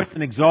rejoice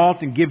and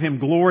exalt and give Him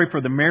glory,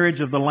 for the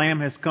marriage of the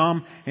Lamb has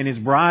come, and His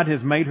bride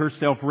has made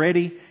herself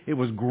ready. It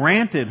was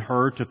granted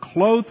her to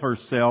clothe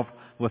herself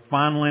with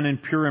fine linen,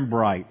 pure and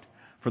bright.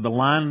 For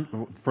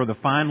the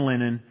fine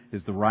linen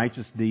is the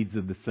righteous deeds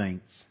of the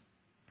saints.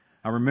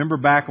 I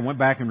went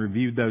back and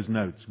reviewed those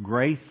notes.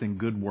 Grace and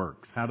good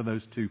works. How do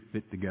those two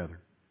fit together?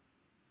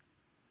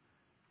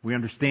 We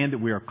understand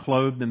that we are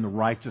clothed in the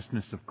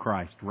righteousness of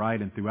Christ,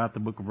 right? And throughout the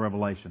book of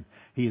Revelation,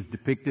 He is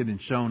depicted and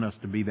shown us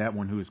to be that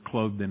one who is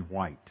clothed in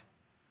white.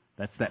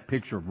 That's that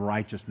picture of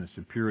righteousness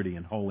and purity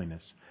and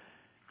holiness.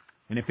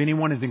 And if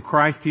anyone is in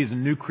Christ, he is a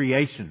new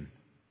creation.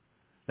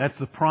 That's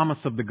the promise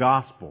of the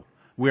gospel.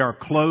 We are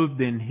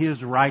clothed in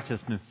His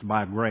righteousness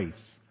by grace.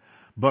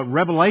 But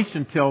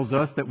Revelation tells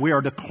us that we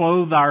are to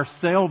clothe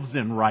ourselves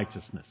in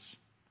righteousness.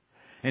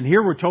 And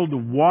here we're told to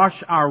wash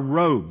our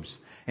robes.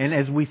 And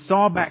as we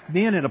saw back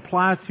then, it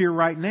applies here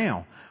right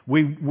now.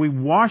 We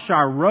wash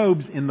our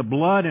robes in the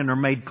blood and are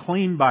made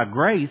clean by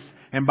grace.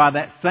 And by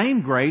that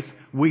same grace,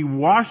 we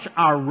wash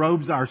our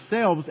robes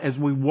ourselves as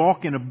we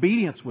walk in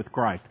obedience with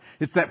Christ.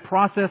 It's that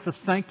process of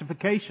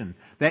sanctification,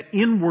 that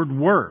inward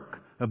work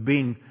of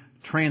being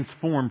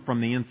transformed from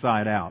the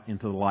inside out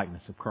into the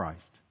likeness of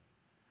Christ.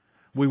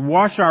 We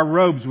wash our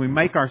robes, we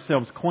make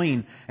ourselves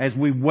clean as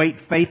we wait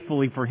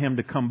faithfully for Him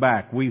to come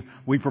back. We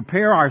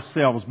prepare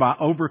ourselves by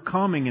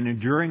overcoming and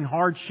enduring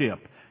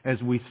hardship,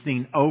 as we've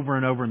seen over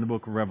and over in the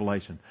book of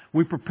Revelation.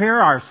 We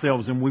prepare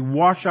ourselves and we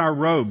wash our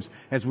robes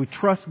as we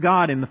trust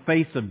God in the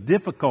face of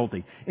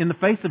difficulty, in the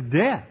face of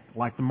death,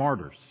 like the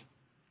martyrs.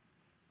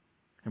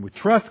 And we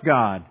trust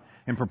God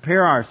and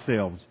prepare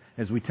ourselves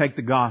as we take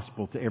the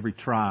gospel to every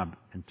tribe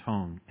and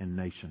tongue and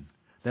nation.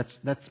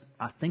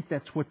 I think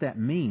that's what that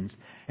means.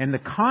 And the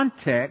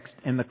context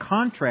and the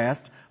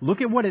contrast, look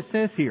at what it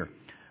says here.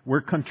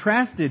 We're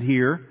contrasted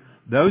here.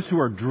 Those who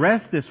are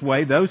dressed this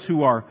way, those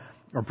who are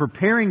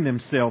preparing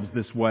themselves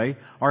this way,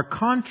 are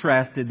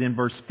contrasted in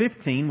verse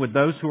 15 with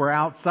those who are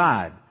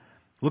outside.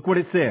 Look what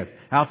it says.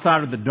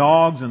 Outside are the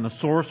dogs and the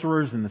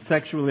sorcerers and the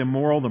sexually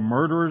immoral, the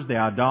murderers, the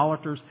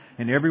idolaters,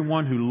 and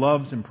everyone who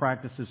loves and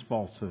practices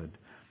falsehood.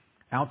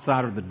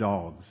 Outside are the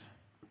dogs.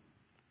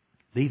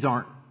 These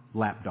aren't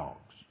lap dogs.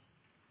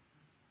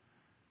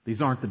 These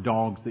aren't the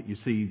dogs that you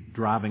see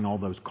driving all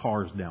those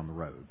cars down the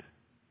road.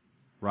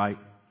 Right?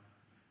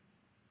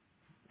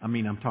 I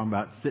mean, I'm talking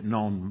about sitting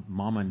on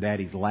mama and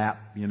daddy's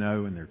lap,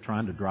 and they're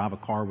trying to drive a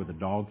car with a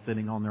dog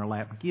sitting on their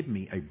lap. Give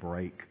me a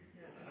break.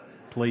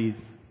 Please.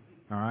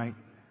 All right?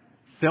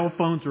 Cell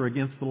phones are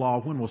against the law.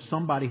 When will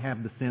somebody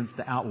have the sense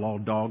to outlaw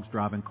dogs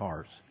driving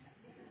cars?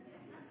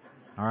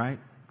 All right?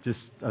 Just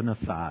an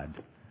aside.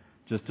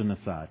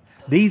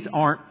 These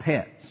aren't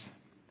pets.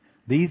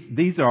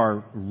 These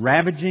are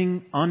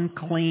ravaging,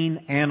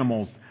 unclean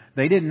animals.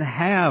 They didn't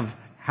have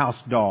house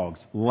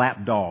dogs,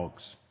 lap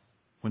dogs,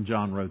 when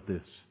John wrote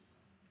this.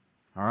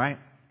 All right?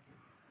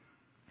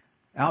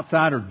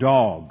 Outside are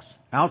dogs.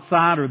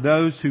 Outside are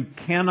those who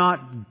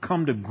cannot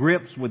come to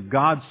grips with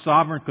God's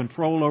sovereign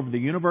control over the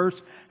universe,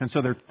 and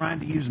so they're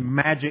trying to use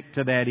magic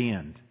to that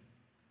end.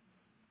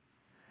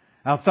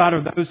 Outside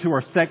are those who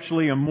are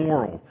sexually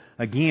immoral.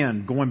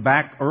 Again, going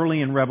back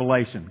early in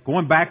Revelation,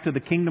 going back to the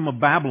kingdom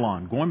of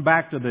Babylon, going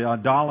back to the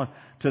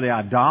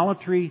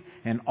idolatry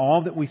and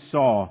all that we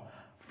saw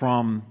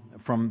from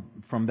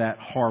that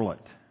harlot.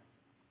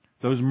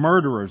 those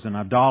murderers and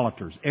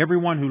idolaters,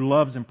 everyone who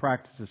loves and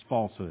practices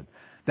falsehood.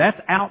 That's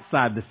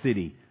outside the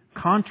city.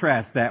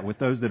 Contrast that with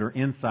those that are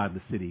inside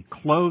the city,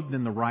 clothed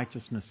in the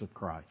righteousness of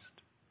Christ.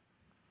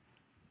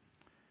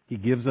 He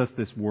gives us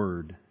this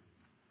word.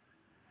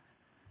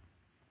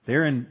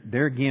 There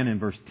again in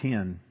verse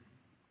 10,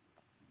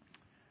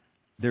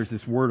 there's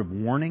this word of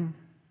warning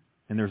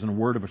and there's a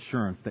word of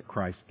assurance that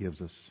Christ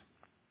gives us.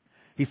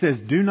 He says,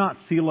 "Do not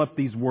seal up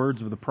these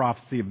words of the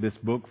prophecy of this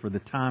book, for the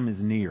time is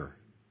near."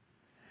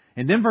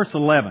 And then verse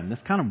 11,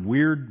 this kind of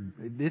weird,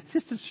 it's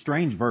just a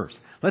strange verse.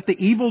 "Let the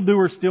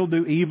evildoer still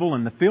do evil,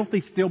 and the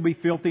filthy still be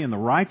filthy, and the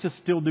righteous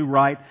still do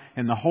right,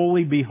 and the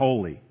holy be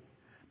holy.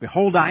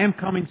 Behold, I am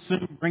coming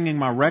soon, bringing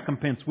my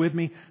recompense with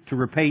me to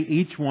repay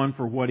each one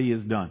for what he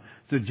has done."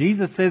 So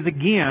Jesus says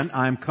again,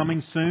 "I am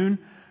coming soon."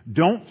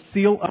 Don't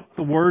seal up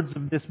the words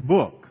of this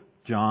book,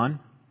 John.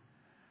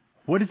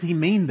 What does he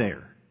mean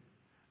there?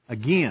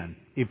 Again,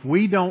 if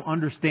we don't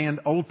understand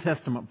Old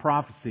Testament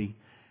prophecy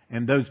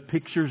and those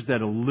pictures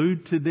that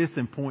allude to this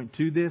and point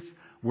to this,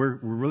 we're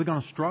really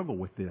going to struggle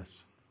with this.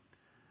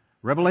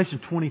 Revelation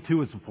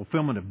 22 is a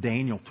fulfillment of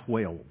Daniel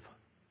 12.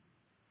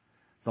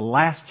 The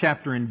last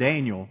chapter in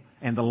Daniel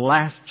and the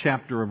last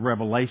chapter of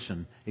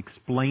Revelation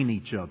explain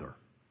each other.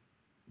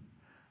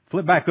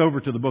 Flip back over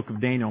to the book of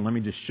Daniel and let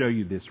me just show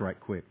you this right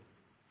quick.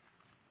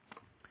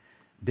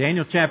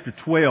 Daniel chapter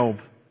 12,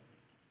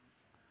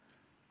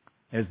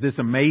 as this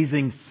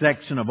amazing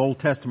section of Old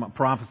Testament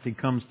prophecy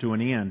comes to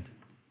an end,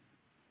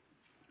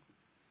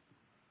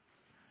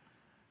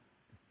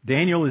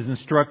 Daniel is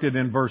instructed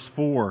in verse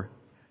 4,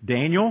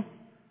 "Daniel,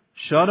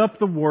 shut up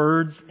the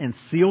words and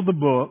seal the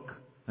book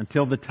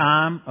until the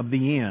time of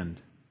the end.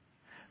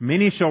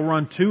 Many shall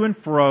run to and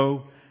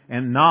fro,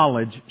 and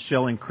knowledge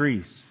shall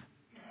increase."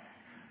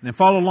 And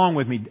follow along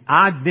with me.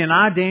 Then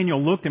I, Daniel,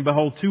 looked, and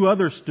behold, two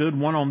others stood,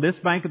 one on this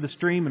bank of the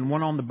stream and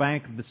one on the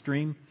bank of the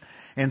stream.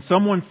 And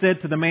someone said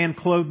to the man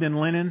clothed in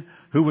linen,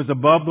 who was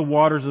above the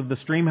waters of the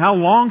stream, "How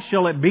long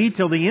shall it be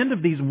till the end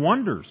of these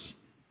wonders?"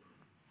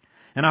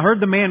 And I heard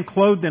the man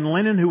clothed in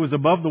linen who was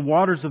above the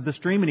waters of the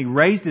stream, and he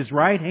raised his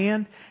right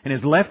hand and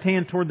his left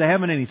hand toward the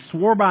heaven, and he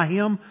swore by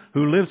him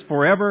who lives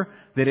forever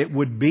that it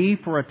would be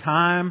for a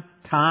time,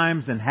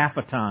 times, and half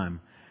a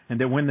time,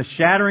 and that when the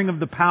shattering of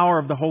the power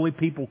of the holy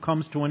people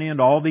comes to an end,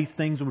 all these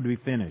things would be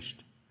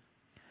finished.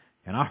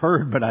 And I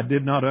heard, but I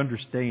did not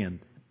understand.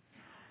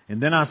 And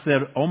then I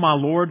said, "O my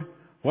Lord,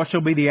 what shall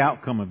be the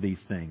outcome of these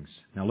things?"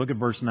 Now look at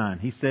verse 9.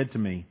 He said to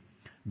me,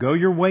 "Go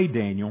your way,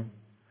 Daniel,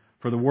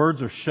 for the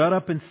words are shut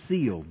up and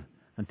sealed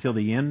until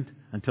the end,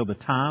 until the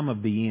time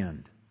of the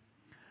end."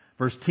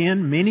 Verse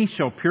 10, "Many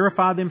shall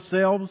purify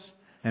themselves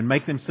and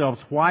make themselves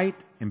white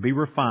and be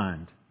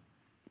refined.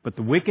 But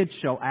the wicked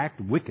shall act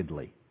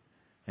wickedly,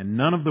 and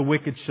none of the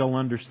wicked shall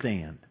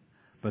understand.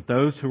 But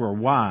those who are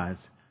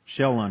wise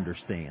shall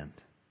understand."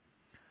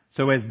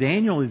 So as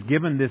Daniel is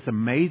given this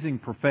amazing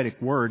prophetic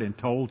word and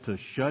told to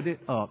shut it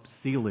up,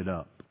 seal it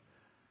up,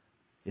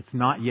 it's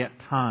not yet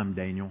time,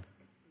 Daniel.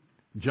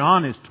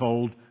 John is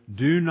told,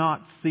 do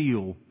not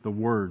seal the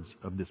words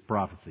of this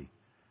prophecy.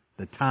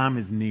 The time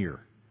is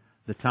near.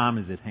 The time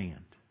is at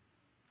hand.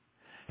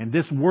 And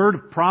this word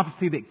of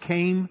prophecy that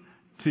came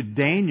to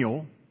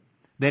Daniel,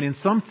 that in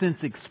some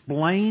sense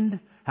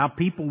explained how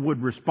people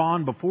would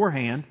respond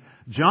beforehand,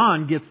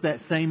 John gets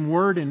that same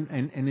word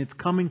and it's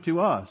coming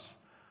to us.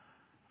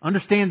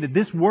 Understand that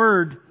this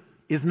word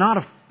is not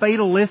a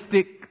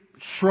fatalistic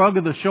shrug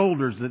of the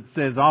shoulders that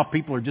says, "Oh,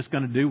 people are just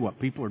going to do what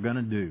people are going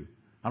to do."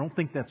 I don't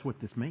think that's what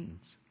this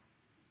means.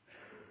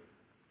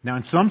 Now,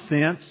 in some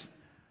sense,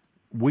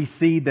 we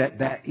see that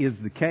that is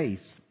the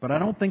case, but I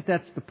don't think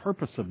that's the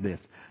purpose of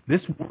this.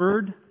 This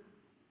word,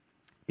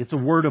 it's a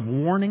word of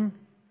warning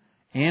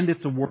and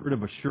it's a word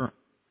of assurance.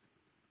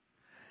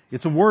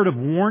 It's a word of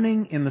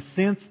warning in the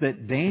sense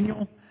that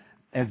Daniel,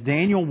 as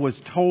Daniel was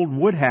told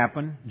would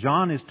happen,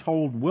 John is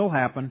told will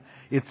happen.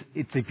 It's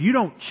if you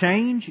don't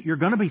change, you're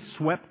going to be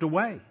swept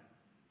away.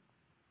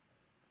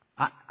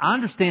 I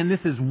understand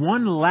this is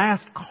one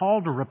last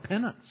call to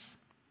repentance.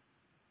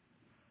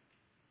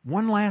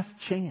 One last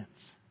chance.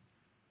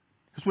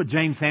 That's what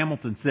James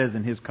Hamilton says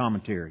in his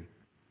commentary.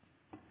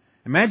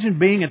 Imagine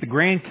being at the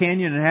Grand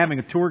Canyon and having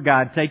a tour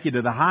guide take you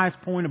to the highest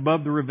point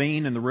above the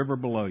ravine and the river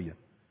below you.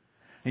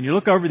 And you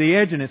look over the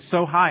edge and it's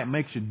so high it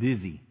makes you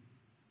dizzy.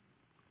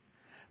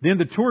 Then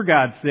the tour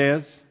guide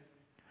says,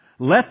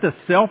 "Let the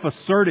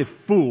self-assertive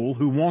fool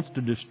who wants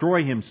to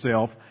destroy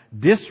himself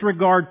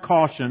disregard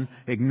caution,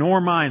 ignore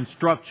my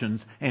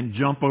instructions, and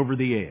jump over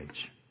the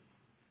edge."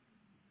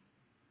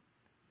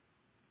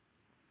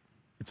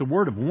 It's a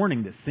word of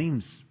warning that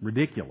seems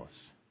ridiculous.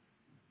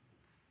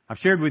 I've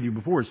shared with you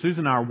before, Susan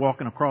and I are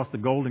walking across the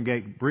Golden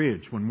Gate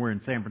Bridge when we're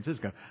in San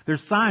Francisco.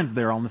 There's signs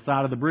there on the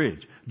side of the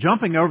bridge.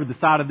 Jumping over the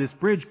side of this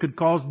bridge could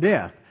cause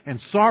death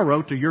and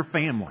sorrow to your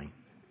family.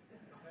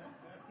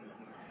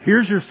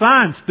 Here's your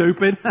sign,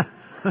 stupid.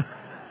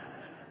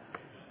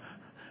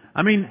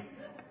 I mean,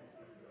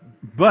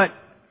 but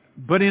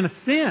in a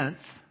sense,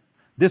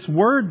 this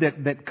word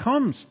that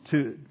comes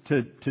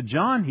to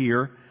John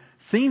here,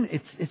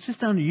 it's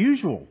just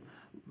unusual.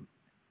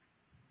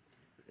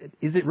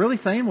 is it really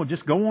saying, well,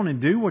 just go on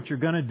and do what you're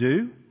going to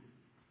do?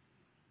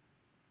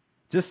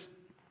 Just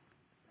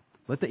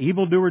let the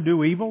evildoer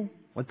do evil?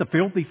 Let the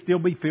filthy still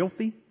be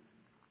filthy?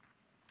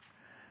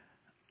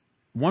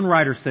 One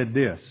writer said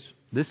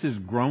this is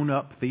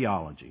grown-up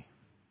theology.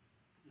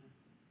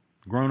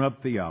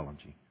 Grown-up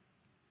theology.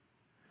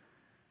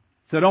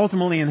 Said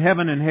ultimately in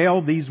heaven and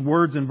hell, these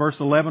words in verse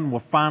 11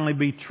 will finally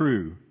be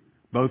true,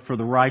 both for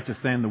the righteous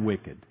and the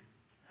wicked.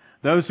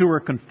 Those who are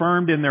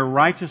confirmed in their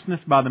righteousness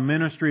by the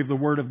ministry of the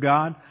Word of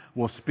God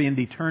will spend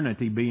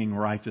eternity being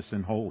righteous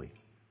and holy.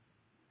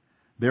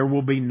 There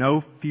will be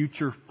no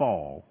future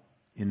fall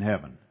in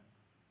heaven,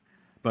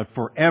 but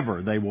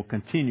forever they will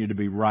continue to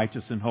be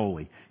righteous and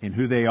holy in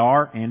who they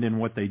are and in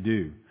what they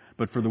do.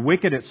 But for the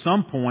wicked, at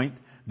some point,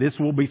 this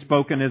will be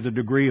spoken as a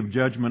degree of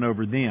judgment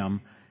over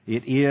them.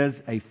 It is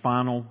a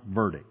final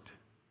verdict.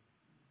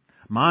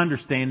 My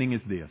understanding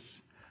is this,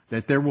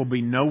 that there will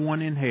be no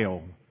one in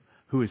hell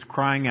who is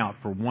crying out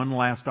for one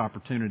last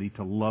opportunity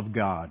to love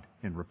God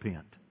and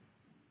repent.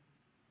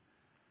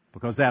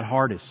 Because that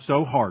heart is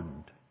so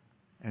hardened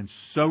and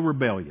so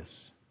rebellious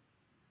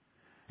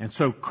and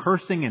so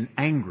cursing and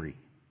angry.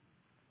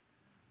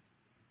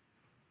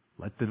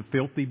 Let the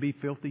filthy be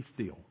filthy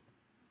still.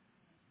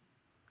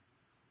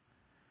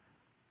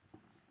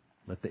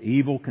 Let the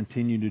evil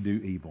continue to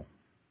do evil.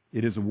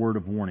 It is a word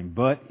of warning,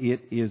 but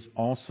it is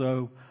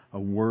also a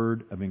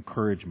word of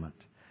encouragement.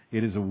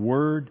 It is a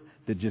word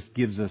that just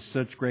gives us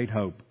such great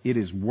hope. It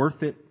is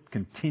worth it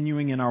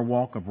continuing in our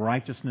walk of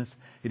righteousness.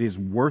 It is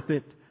worth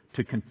it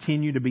to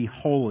continue to be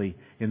holy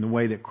in the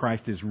way that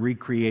Christ has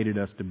recreated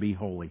us to be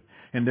holy.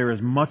 And there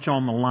is much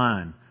on the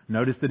line.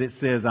 Notice that it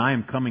says, I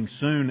am coming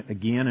soon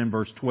again in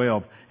verse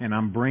 12, and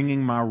I'm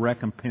bringing my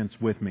recompense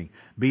with me.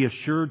 Be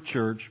assured,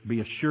 church,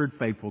 be assured,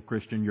 faithful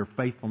Christian, your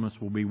faithfulness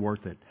will be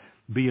worth it.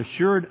 Be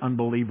assured,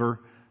 unbeliever,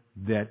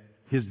 that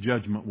His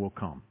judgment will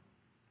come.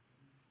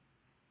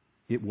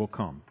 It will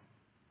come.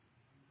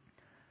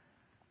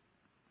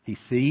 He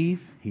sees,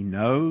 He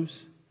knows,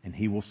 and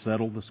He will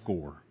settle the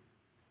score.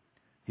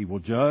 He will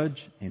judge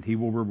and He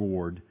will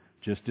reward,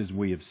 just as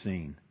we have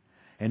seen.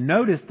 And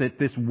notice that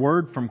this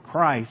word from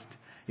Christ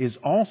is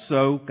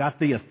also got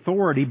the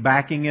authority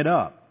backing it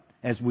up,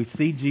 as we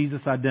see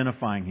Jesus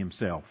identifying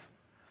Himself.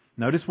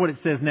 Notice what it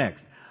says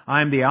next.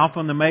 I am the Alpha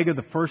and the Omega,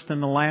 the first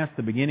and the last,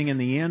 the beginning and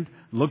the end.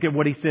 Look at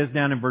what He says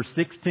down in verse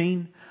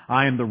 16.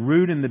 I am the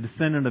root and the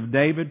descendant of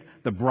David,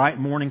 the bright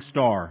morning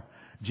star.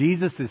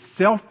 Jesus is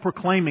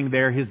self-proclaiming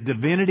there His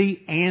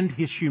divinity and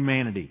His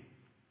humanity.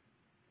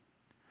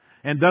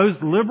 And those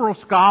liberal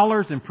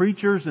scholars and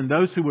preachers and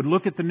those who would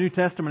look at the New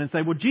Testament and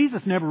say, well,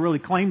 Jesus never really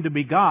claimed to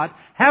be God,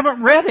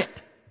 haven't read it.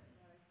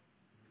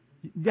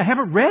 You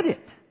haven't read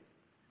it.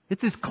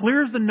 It's as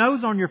clear as the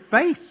nose on your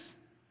face.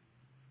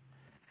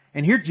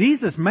 And here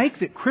Jesus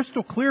makes it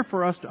crystal clear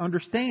for us to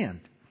understand.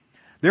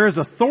 There is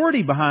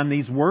authority behind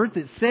these words.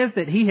 It says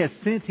that He has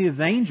sent His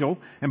angel.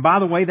 And by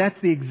the way, that's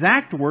the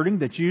exact wording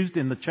that's used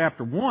in the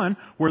chapter 1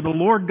 where the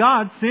Lord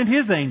God sent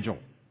His angel.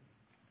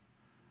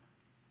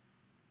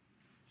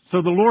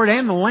 So the Lord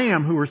and the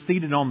Lamb who are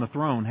seated on the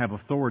throne have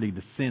authority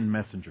to send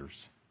messengers.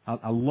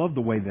 I love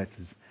the way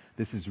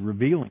this is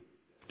revealing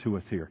to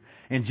us here.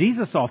 And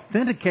Jesus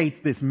authenticates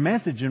this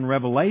message in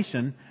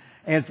Revelation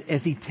as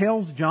He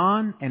tells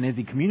John and as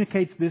He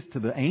communicates this to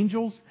the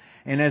angels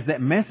and as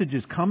that message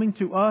is coming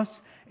to us.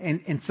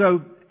 And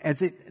so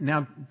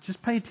now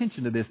just pay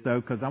attention to this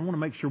though, because I want to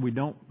make sure we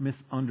don't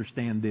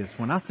misunderstand this.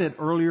 When I said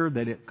earlier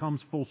that it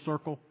comes full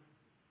circle,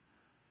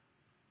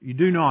 you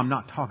do know I'm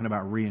not talking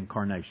about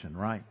reincarnation,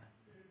 right?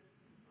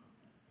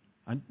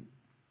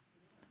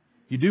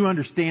 You do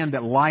understand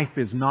that life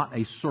is not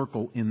a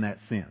circle in that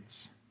sense.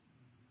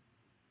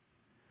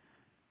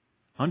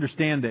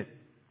 Understand that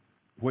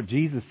what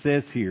Jesus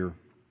says here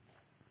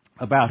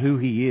about who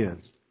He is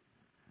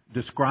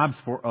describes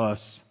for us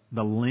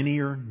the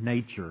linear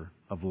nature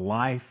of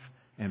life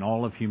and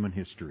all of human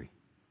history.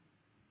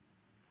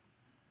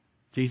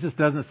 Jesus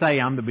doesn't say,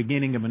 I'm the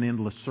beginning of an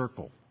endless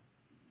circle.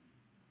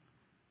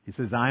 He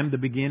says, I am the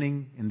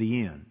beginning and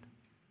the end.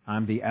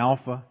 I'm the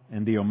Alpha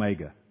and the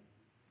Omega.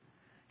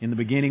 In the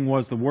beginning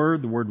was the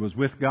Word was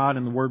with God,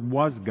 and the Word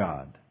was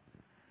God.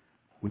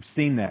 We've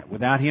seen that.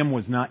 Without Him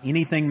was not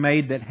anything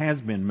made that has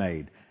been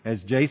made. As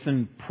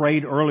Jason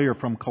prayed earlier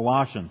from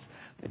Colossians,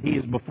 that He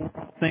is before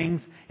all things,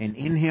 and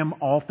in Him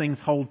all things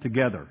hold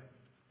together.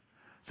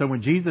 So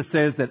when Jesus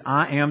says that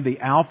I am the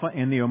Alpha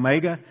and the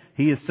Omega,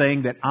 He is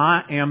saying that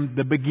I am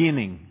the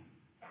beginning.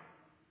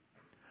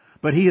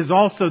 But He is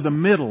also the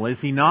middle, is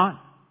He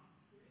not?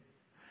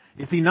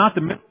 Is He not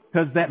the middle?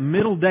 Because that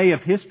middle day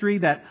of history,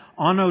 that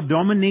Anno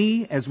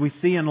Domini, as we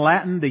see in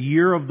Latin, the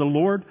year of the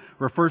Lord,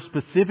 refers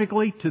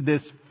specifically to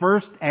this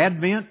first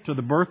advent, to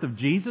the birth of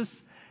Jesus.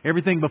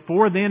 Everything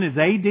before then is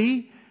AD,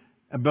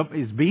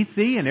 is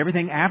BC, and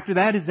everything after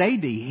that is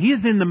AD. He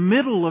is in the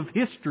middle of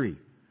history.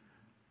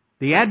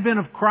 The advent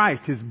of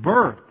Christ, His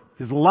birth,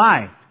 His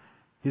life,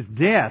 His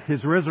death,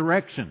 His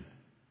resurrection.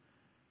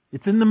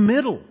 It's in the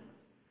middle.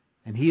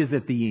 And He is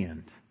at the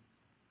end.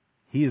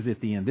 He is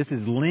at the end. This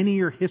is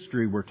linear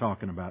history we're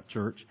talking about,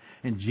 church.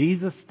 And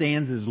Jesus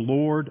stands as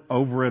Lord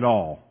over it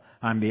all.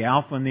 I'm the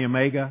Alpha and the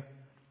Omega,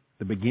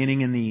 the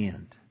beginning and the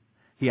end.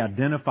 He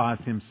identifies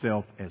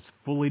Himself as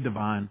fully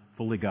divine,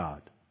 fully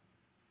God.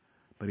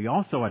 But He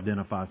also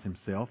identifies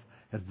Himself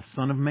as the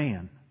Son of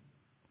Man.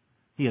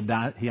 He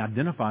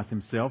identifies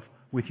Himself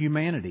with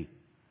humanity.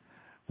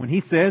 When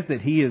He says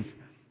that He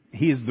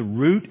is the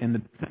root and the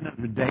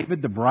descendant of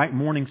David, the bright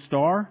morning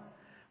star,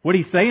 what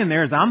He's saying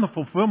there is, I'm the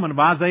fulfillment of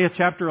Isaiah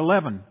chapter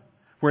 11,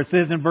 where it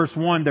says in verse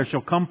 1, there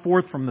shall come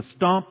forth from the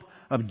stump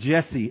of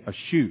Jesse a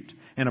shoot,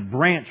 and a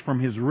branch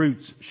from his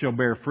roots shall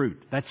bear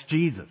fruit. That's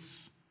Jesus.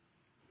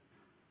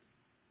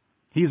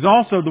 He is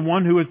also the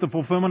one who is the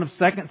fulfillment of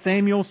 2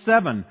 Samuel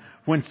 7,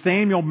 when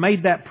Samuel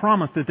made that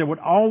promise that there would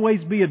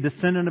always be a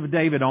descendant of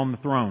David on the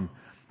throne.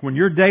 When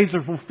your days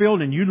are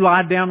fulfilled and you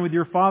lie down with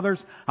your fathers,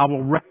 I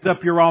will raise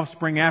up your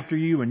offspring after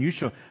you, and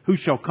who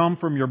shall come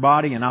from your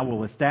body, and I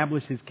will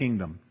establish His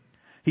kingdom.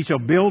 He shall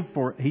build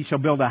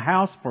a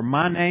house for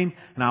My name,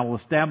 and I will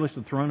establish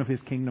the throne of His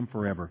kingdom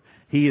forever.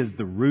 He is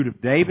the root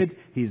of David.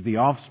 He is the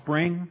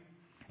offspring,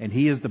 and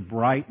He is the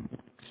bright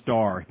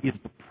star. He is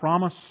the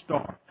promised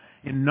star.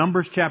 In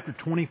Numbers chapter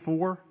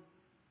 24,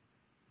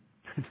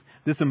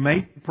 this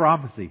amazing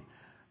prophecy.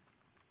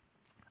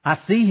 I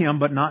see Him,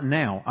 but not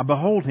now. I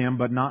behold Him,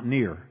 but not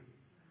near.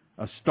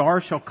 A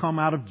star shall come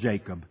out of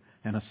Jacob,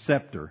 and a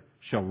scepter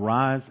shall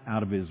rise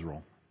out of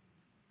Israel.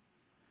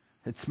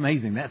 It's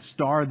amazing. That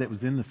star that was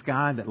in the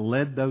sky that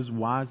led those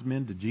wise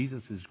men to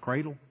Jesus'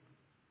 cradle,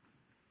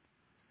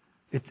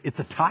 it's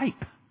a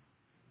type.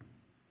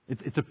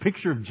 It's a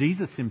picture of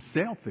Jesus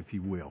Himself, if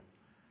you will.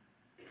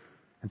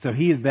 And so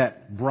He is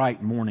that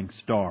bright morning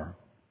star.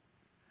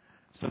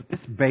 So this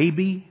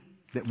baby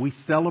that we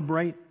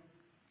celebrate,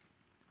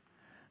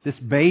 this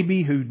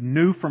baby who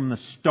knew from the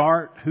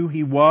start who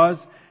He was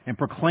and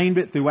proclaimed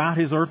it throughout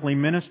His earthly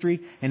ministry,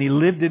 and He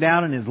lived it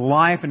out in His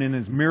life and in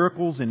His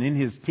miracles and in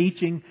His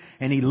teaching,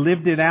 and He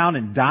lived it out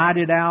and died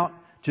it out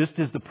just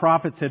as the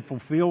prophets had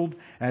fulfilled,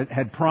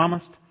 had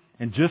promised,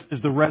 and just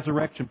as the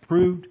resurrection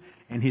proved,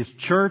 and His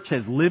church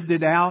has lived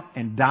it out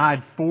and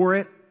died for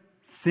it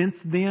since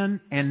then,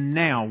 and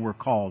now we're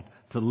called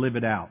to live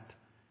it out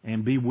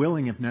and be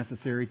willing, if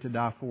necessary, to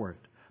die for it,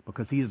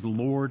 because He is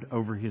Lord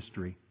over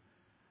history.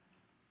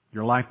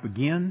 Your life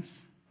begins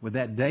with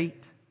that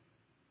date,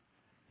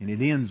 and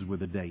it ends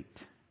with a date.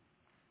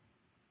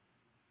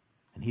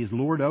 And He is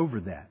Lord over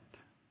that.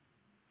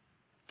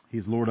 He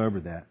is Lord over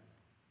that.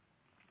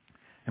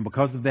 And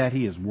because of that,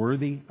 He is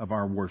worthy of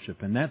our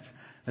worship. And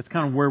that's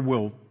kind of where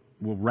we'll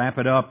wrap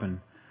it up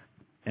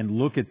and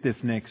look at this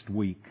next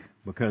week,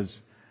 because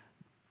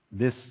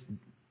this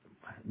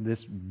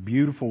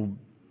beautiful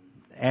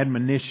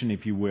admonition,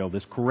 if you will,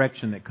 this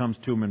correction that comes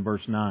to Him in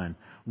verse 9.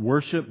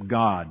 Worship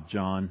God,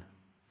 John.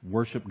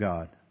 Worship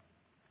God.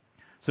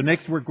 So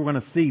next week we're going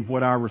to see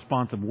what our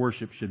response of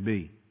worship should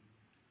be.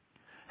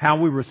 How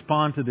we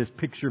respond to this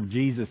picture of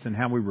Jesus, and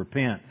how we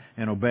repent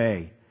and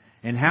obey.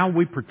 And how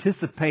we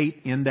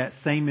participate in that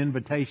same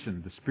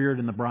invitation. The Spirit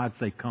and the bride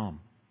say,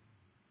 come.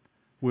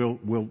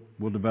 We'll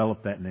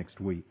develop that next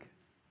week.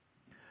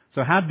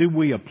 So how do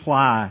we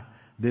apply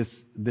this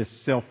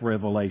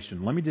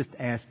self-revelation? Let me just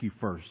ask you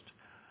first.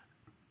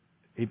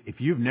 If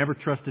you've never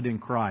trusted in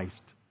Christ,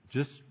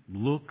 just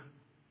look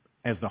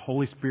as the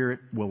Holy Spirit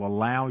will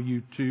allow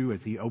you to, as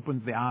He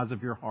opens the eyes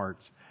of your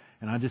hearts.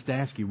 And I just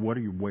ask you, what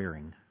are you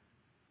wearing?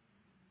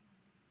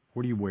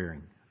 What are you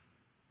wearing?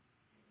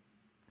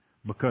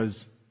 Because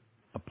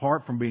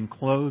apart from being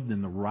clothed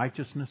in the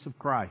righteousness of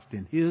Christ,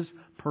 in His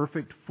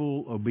perfect,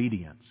 full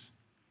obedience,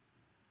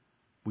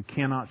 we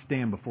cannot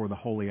stand before the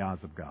holy eyes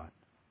of God.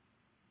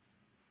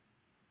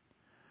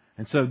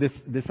 And so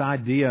this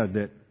idea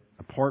that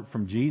apart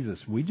from Jesus,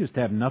 we just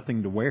have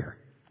nothing to wear.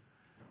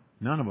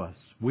 None of us.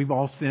 We've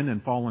all sinned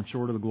and fallen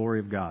short of the glory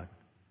of God.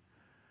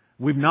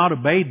 We've not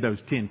obeyed those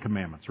 10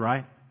 commandments,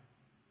 right?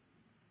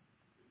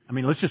 I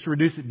mean, let's just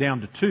reduce it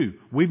down to 2.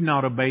 We've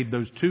not obeyed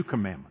those 2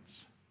 commandments.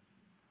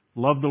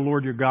 Love the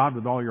Lord your God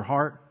with all your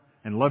heart,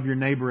 and love your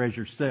neighbor as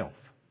yourself.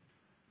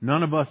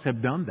 None of us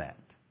have done that.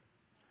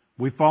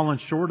 We've fallen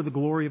short of the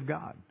glory of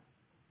God.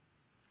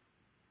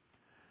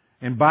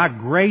 And by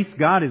grace,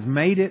 God has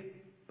made it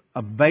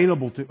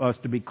available to us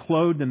to be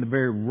clothed in the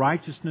very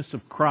righteousness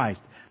of Christ,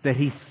 that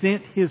He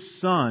sent His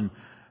Son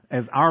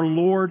as our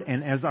Lord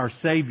and as our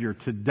Savior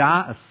to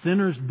die a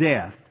sinner's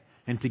death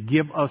and to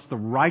give us the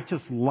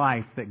righteous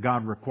life that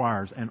God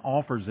requires and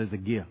offers as a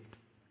gift.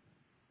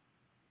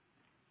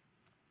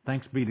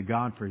 Thanks be to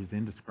God for His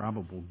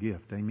indescribable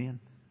gift. Amen.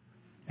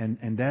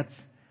 And that's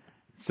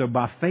so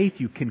by faith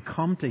you can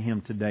come to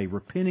Him today,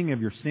 repenting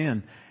of your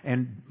sin,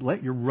 and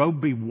let your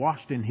robe be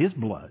washed in His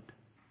blood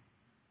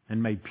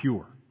and made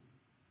pure.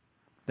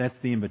 That's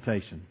the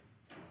invitation.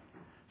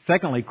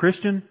 Secondly,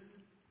 Christian,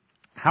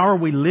 how are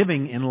we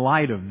living in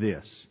light of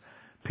this?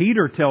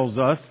 Peter tells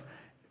us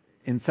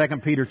in 2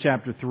 Peter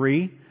chapter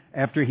 3,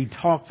 after he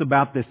talks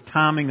about this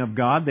timing of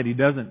God, that He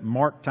doesn't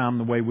mark time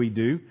the way we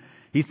do.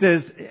 He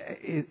says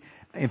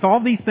if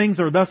all these things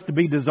are thus to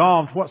be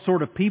dissolved, what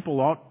sort of people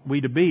ought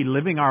we to be,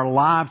 living our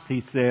lives,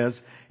 he says,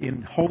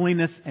 in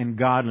holiness and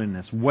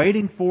godliness,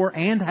 waiting for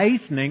and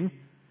hastening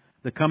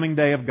the coming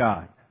day of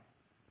God.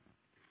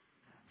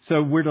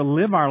 So we're to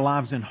live our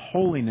lives in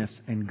holiness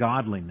and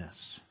godliness.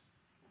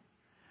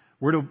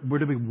 We're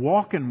to be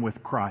walking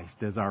with Christ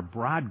as our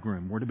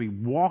bridegroom. We're to be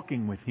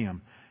walking with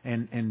Him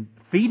and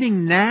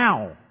feeding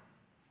now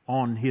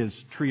on His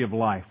tree of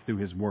life through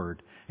His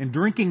Word, and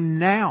drinking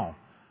now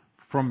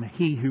from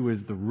He who is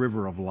the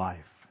river of life.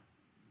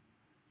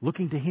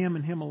 Looking to Him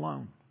and Him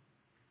alone.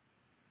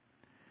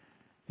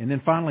 And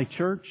then finally,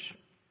 church,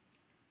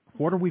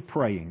 what are we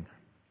praying?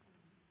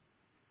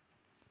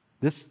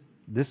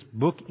 This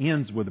book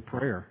ends with a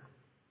prayer.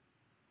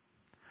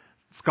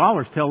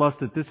 Scholars tell us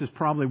that this is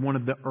probably one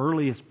of the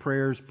earliest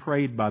prayers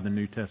prayed by the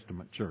New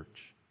Testament church.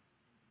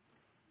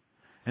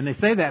 And they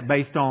say that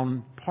based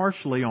on,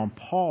 partially on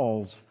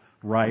Paul's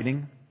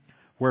writing,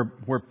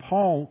 where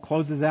Paul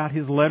closes out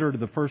his letter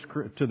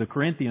to the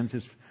Corinthians,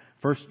 his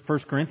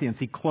First Corinthians,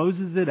 he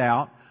closes it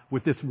out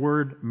with this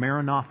word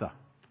Maranatha.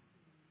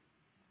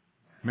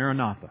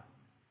 Maranatha.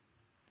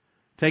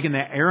 Taking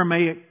that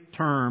Aramaic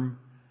term,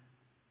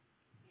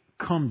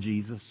 come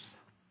Jesus.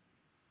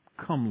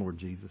 Come Lord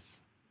Jesus.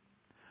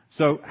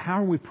 So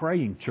how are we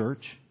praying,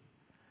 church?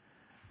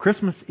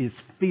 Christmas is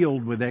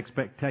filled with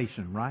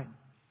expectation, right?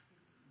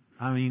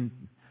 I mean,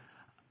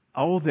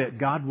 oh, that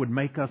God would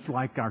make us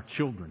like our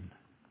children,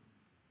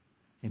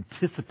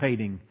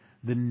 anticipating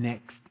the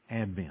next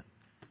Advent.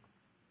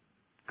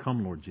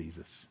 Come, Lord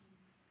Jesus.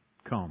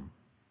 Come.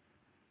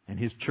 And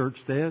His church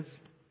says,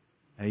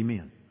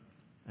 Amen.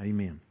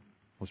 Amen.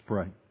 Let's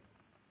pray.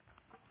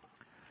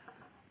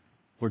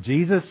 Lord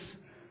Jesus,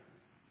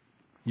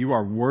 You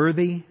are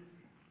worthy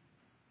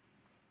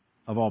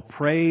of all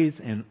praise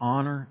and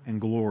honor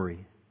and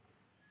glory.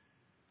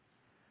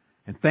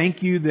 And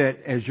thank You that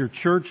as Your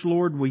church,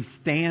 Lord, we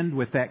stand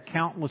with that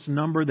countless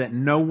number that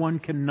no one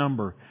can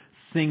number,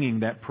 singing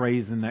that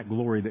praise and that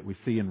glory that we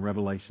see in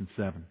Revelation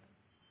 7.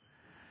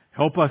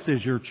 Help us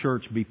as Your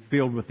church be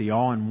filled with the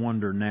awe and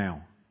wonder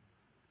now,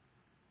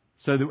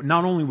 so that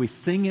not only we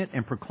sing it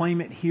and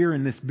proclaim it here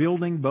in this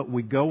building, but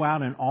we go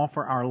out and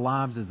offer our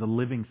lives as a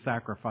living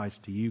sacrifice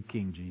to You,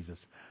 King Jesus,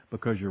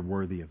 because You're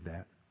worthy of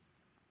that.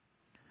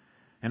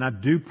 And I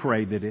do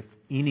pray that if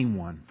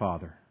anyone,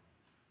 Father,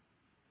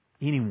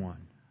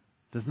 anyone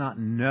does not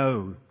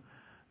know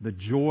the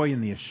joy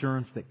and the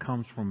assurance that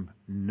comes from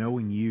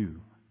knowing You,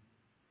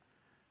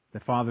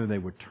 that, Father, they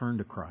would turn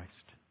to Christ,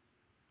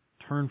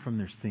 turn from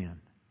their sin,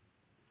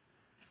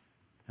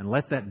 and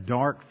let that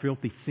dark,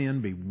 filthy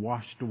sin be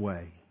washed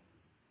away,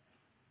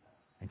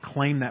 and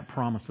claim that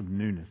promise of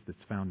newness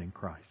that's found in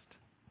Christ.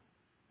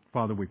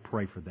 Father, we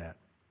pray for that.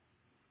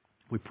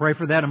 We pray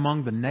for that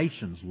among the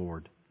nations,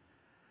 Lord.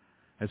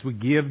 As we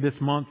give this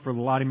month for the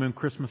Lottie Moon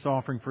Christmas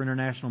offering for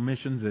international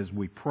missions, as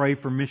we pray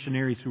for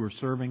missionaries who are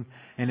serving,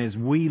 and as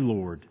we,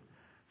 Lord,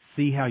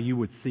 see how You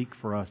would seek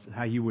for us,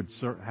 how You would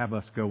have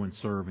us go and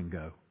serve and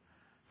go.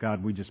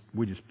 God, we just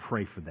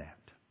pray for that.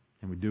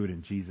 And we do it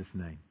in Jesus'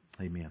 name.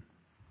 Amen.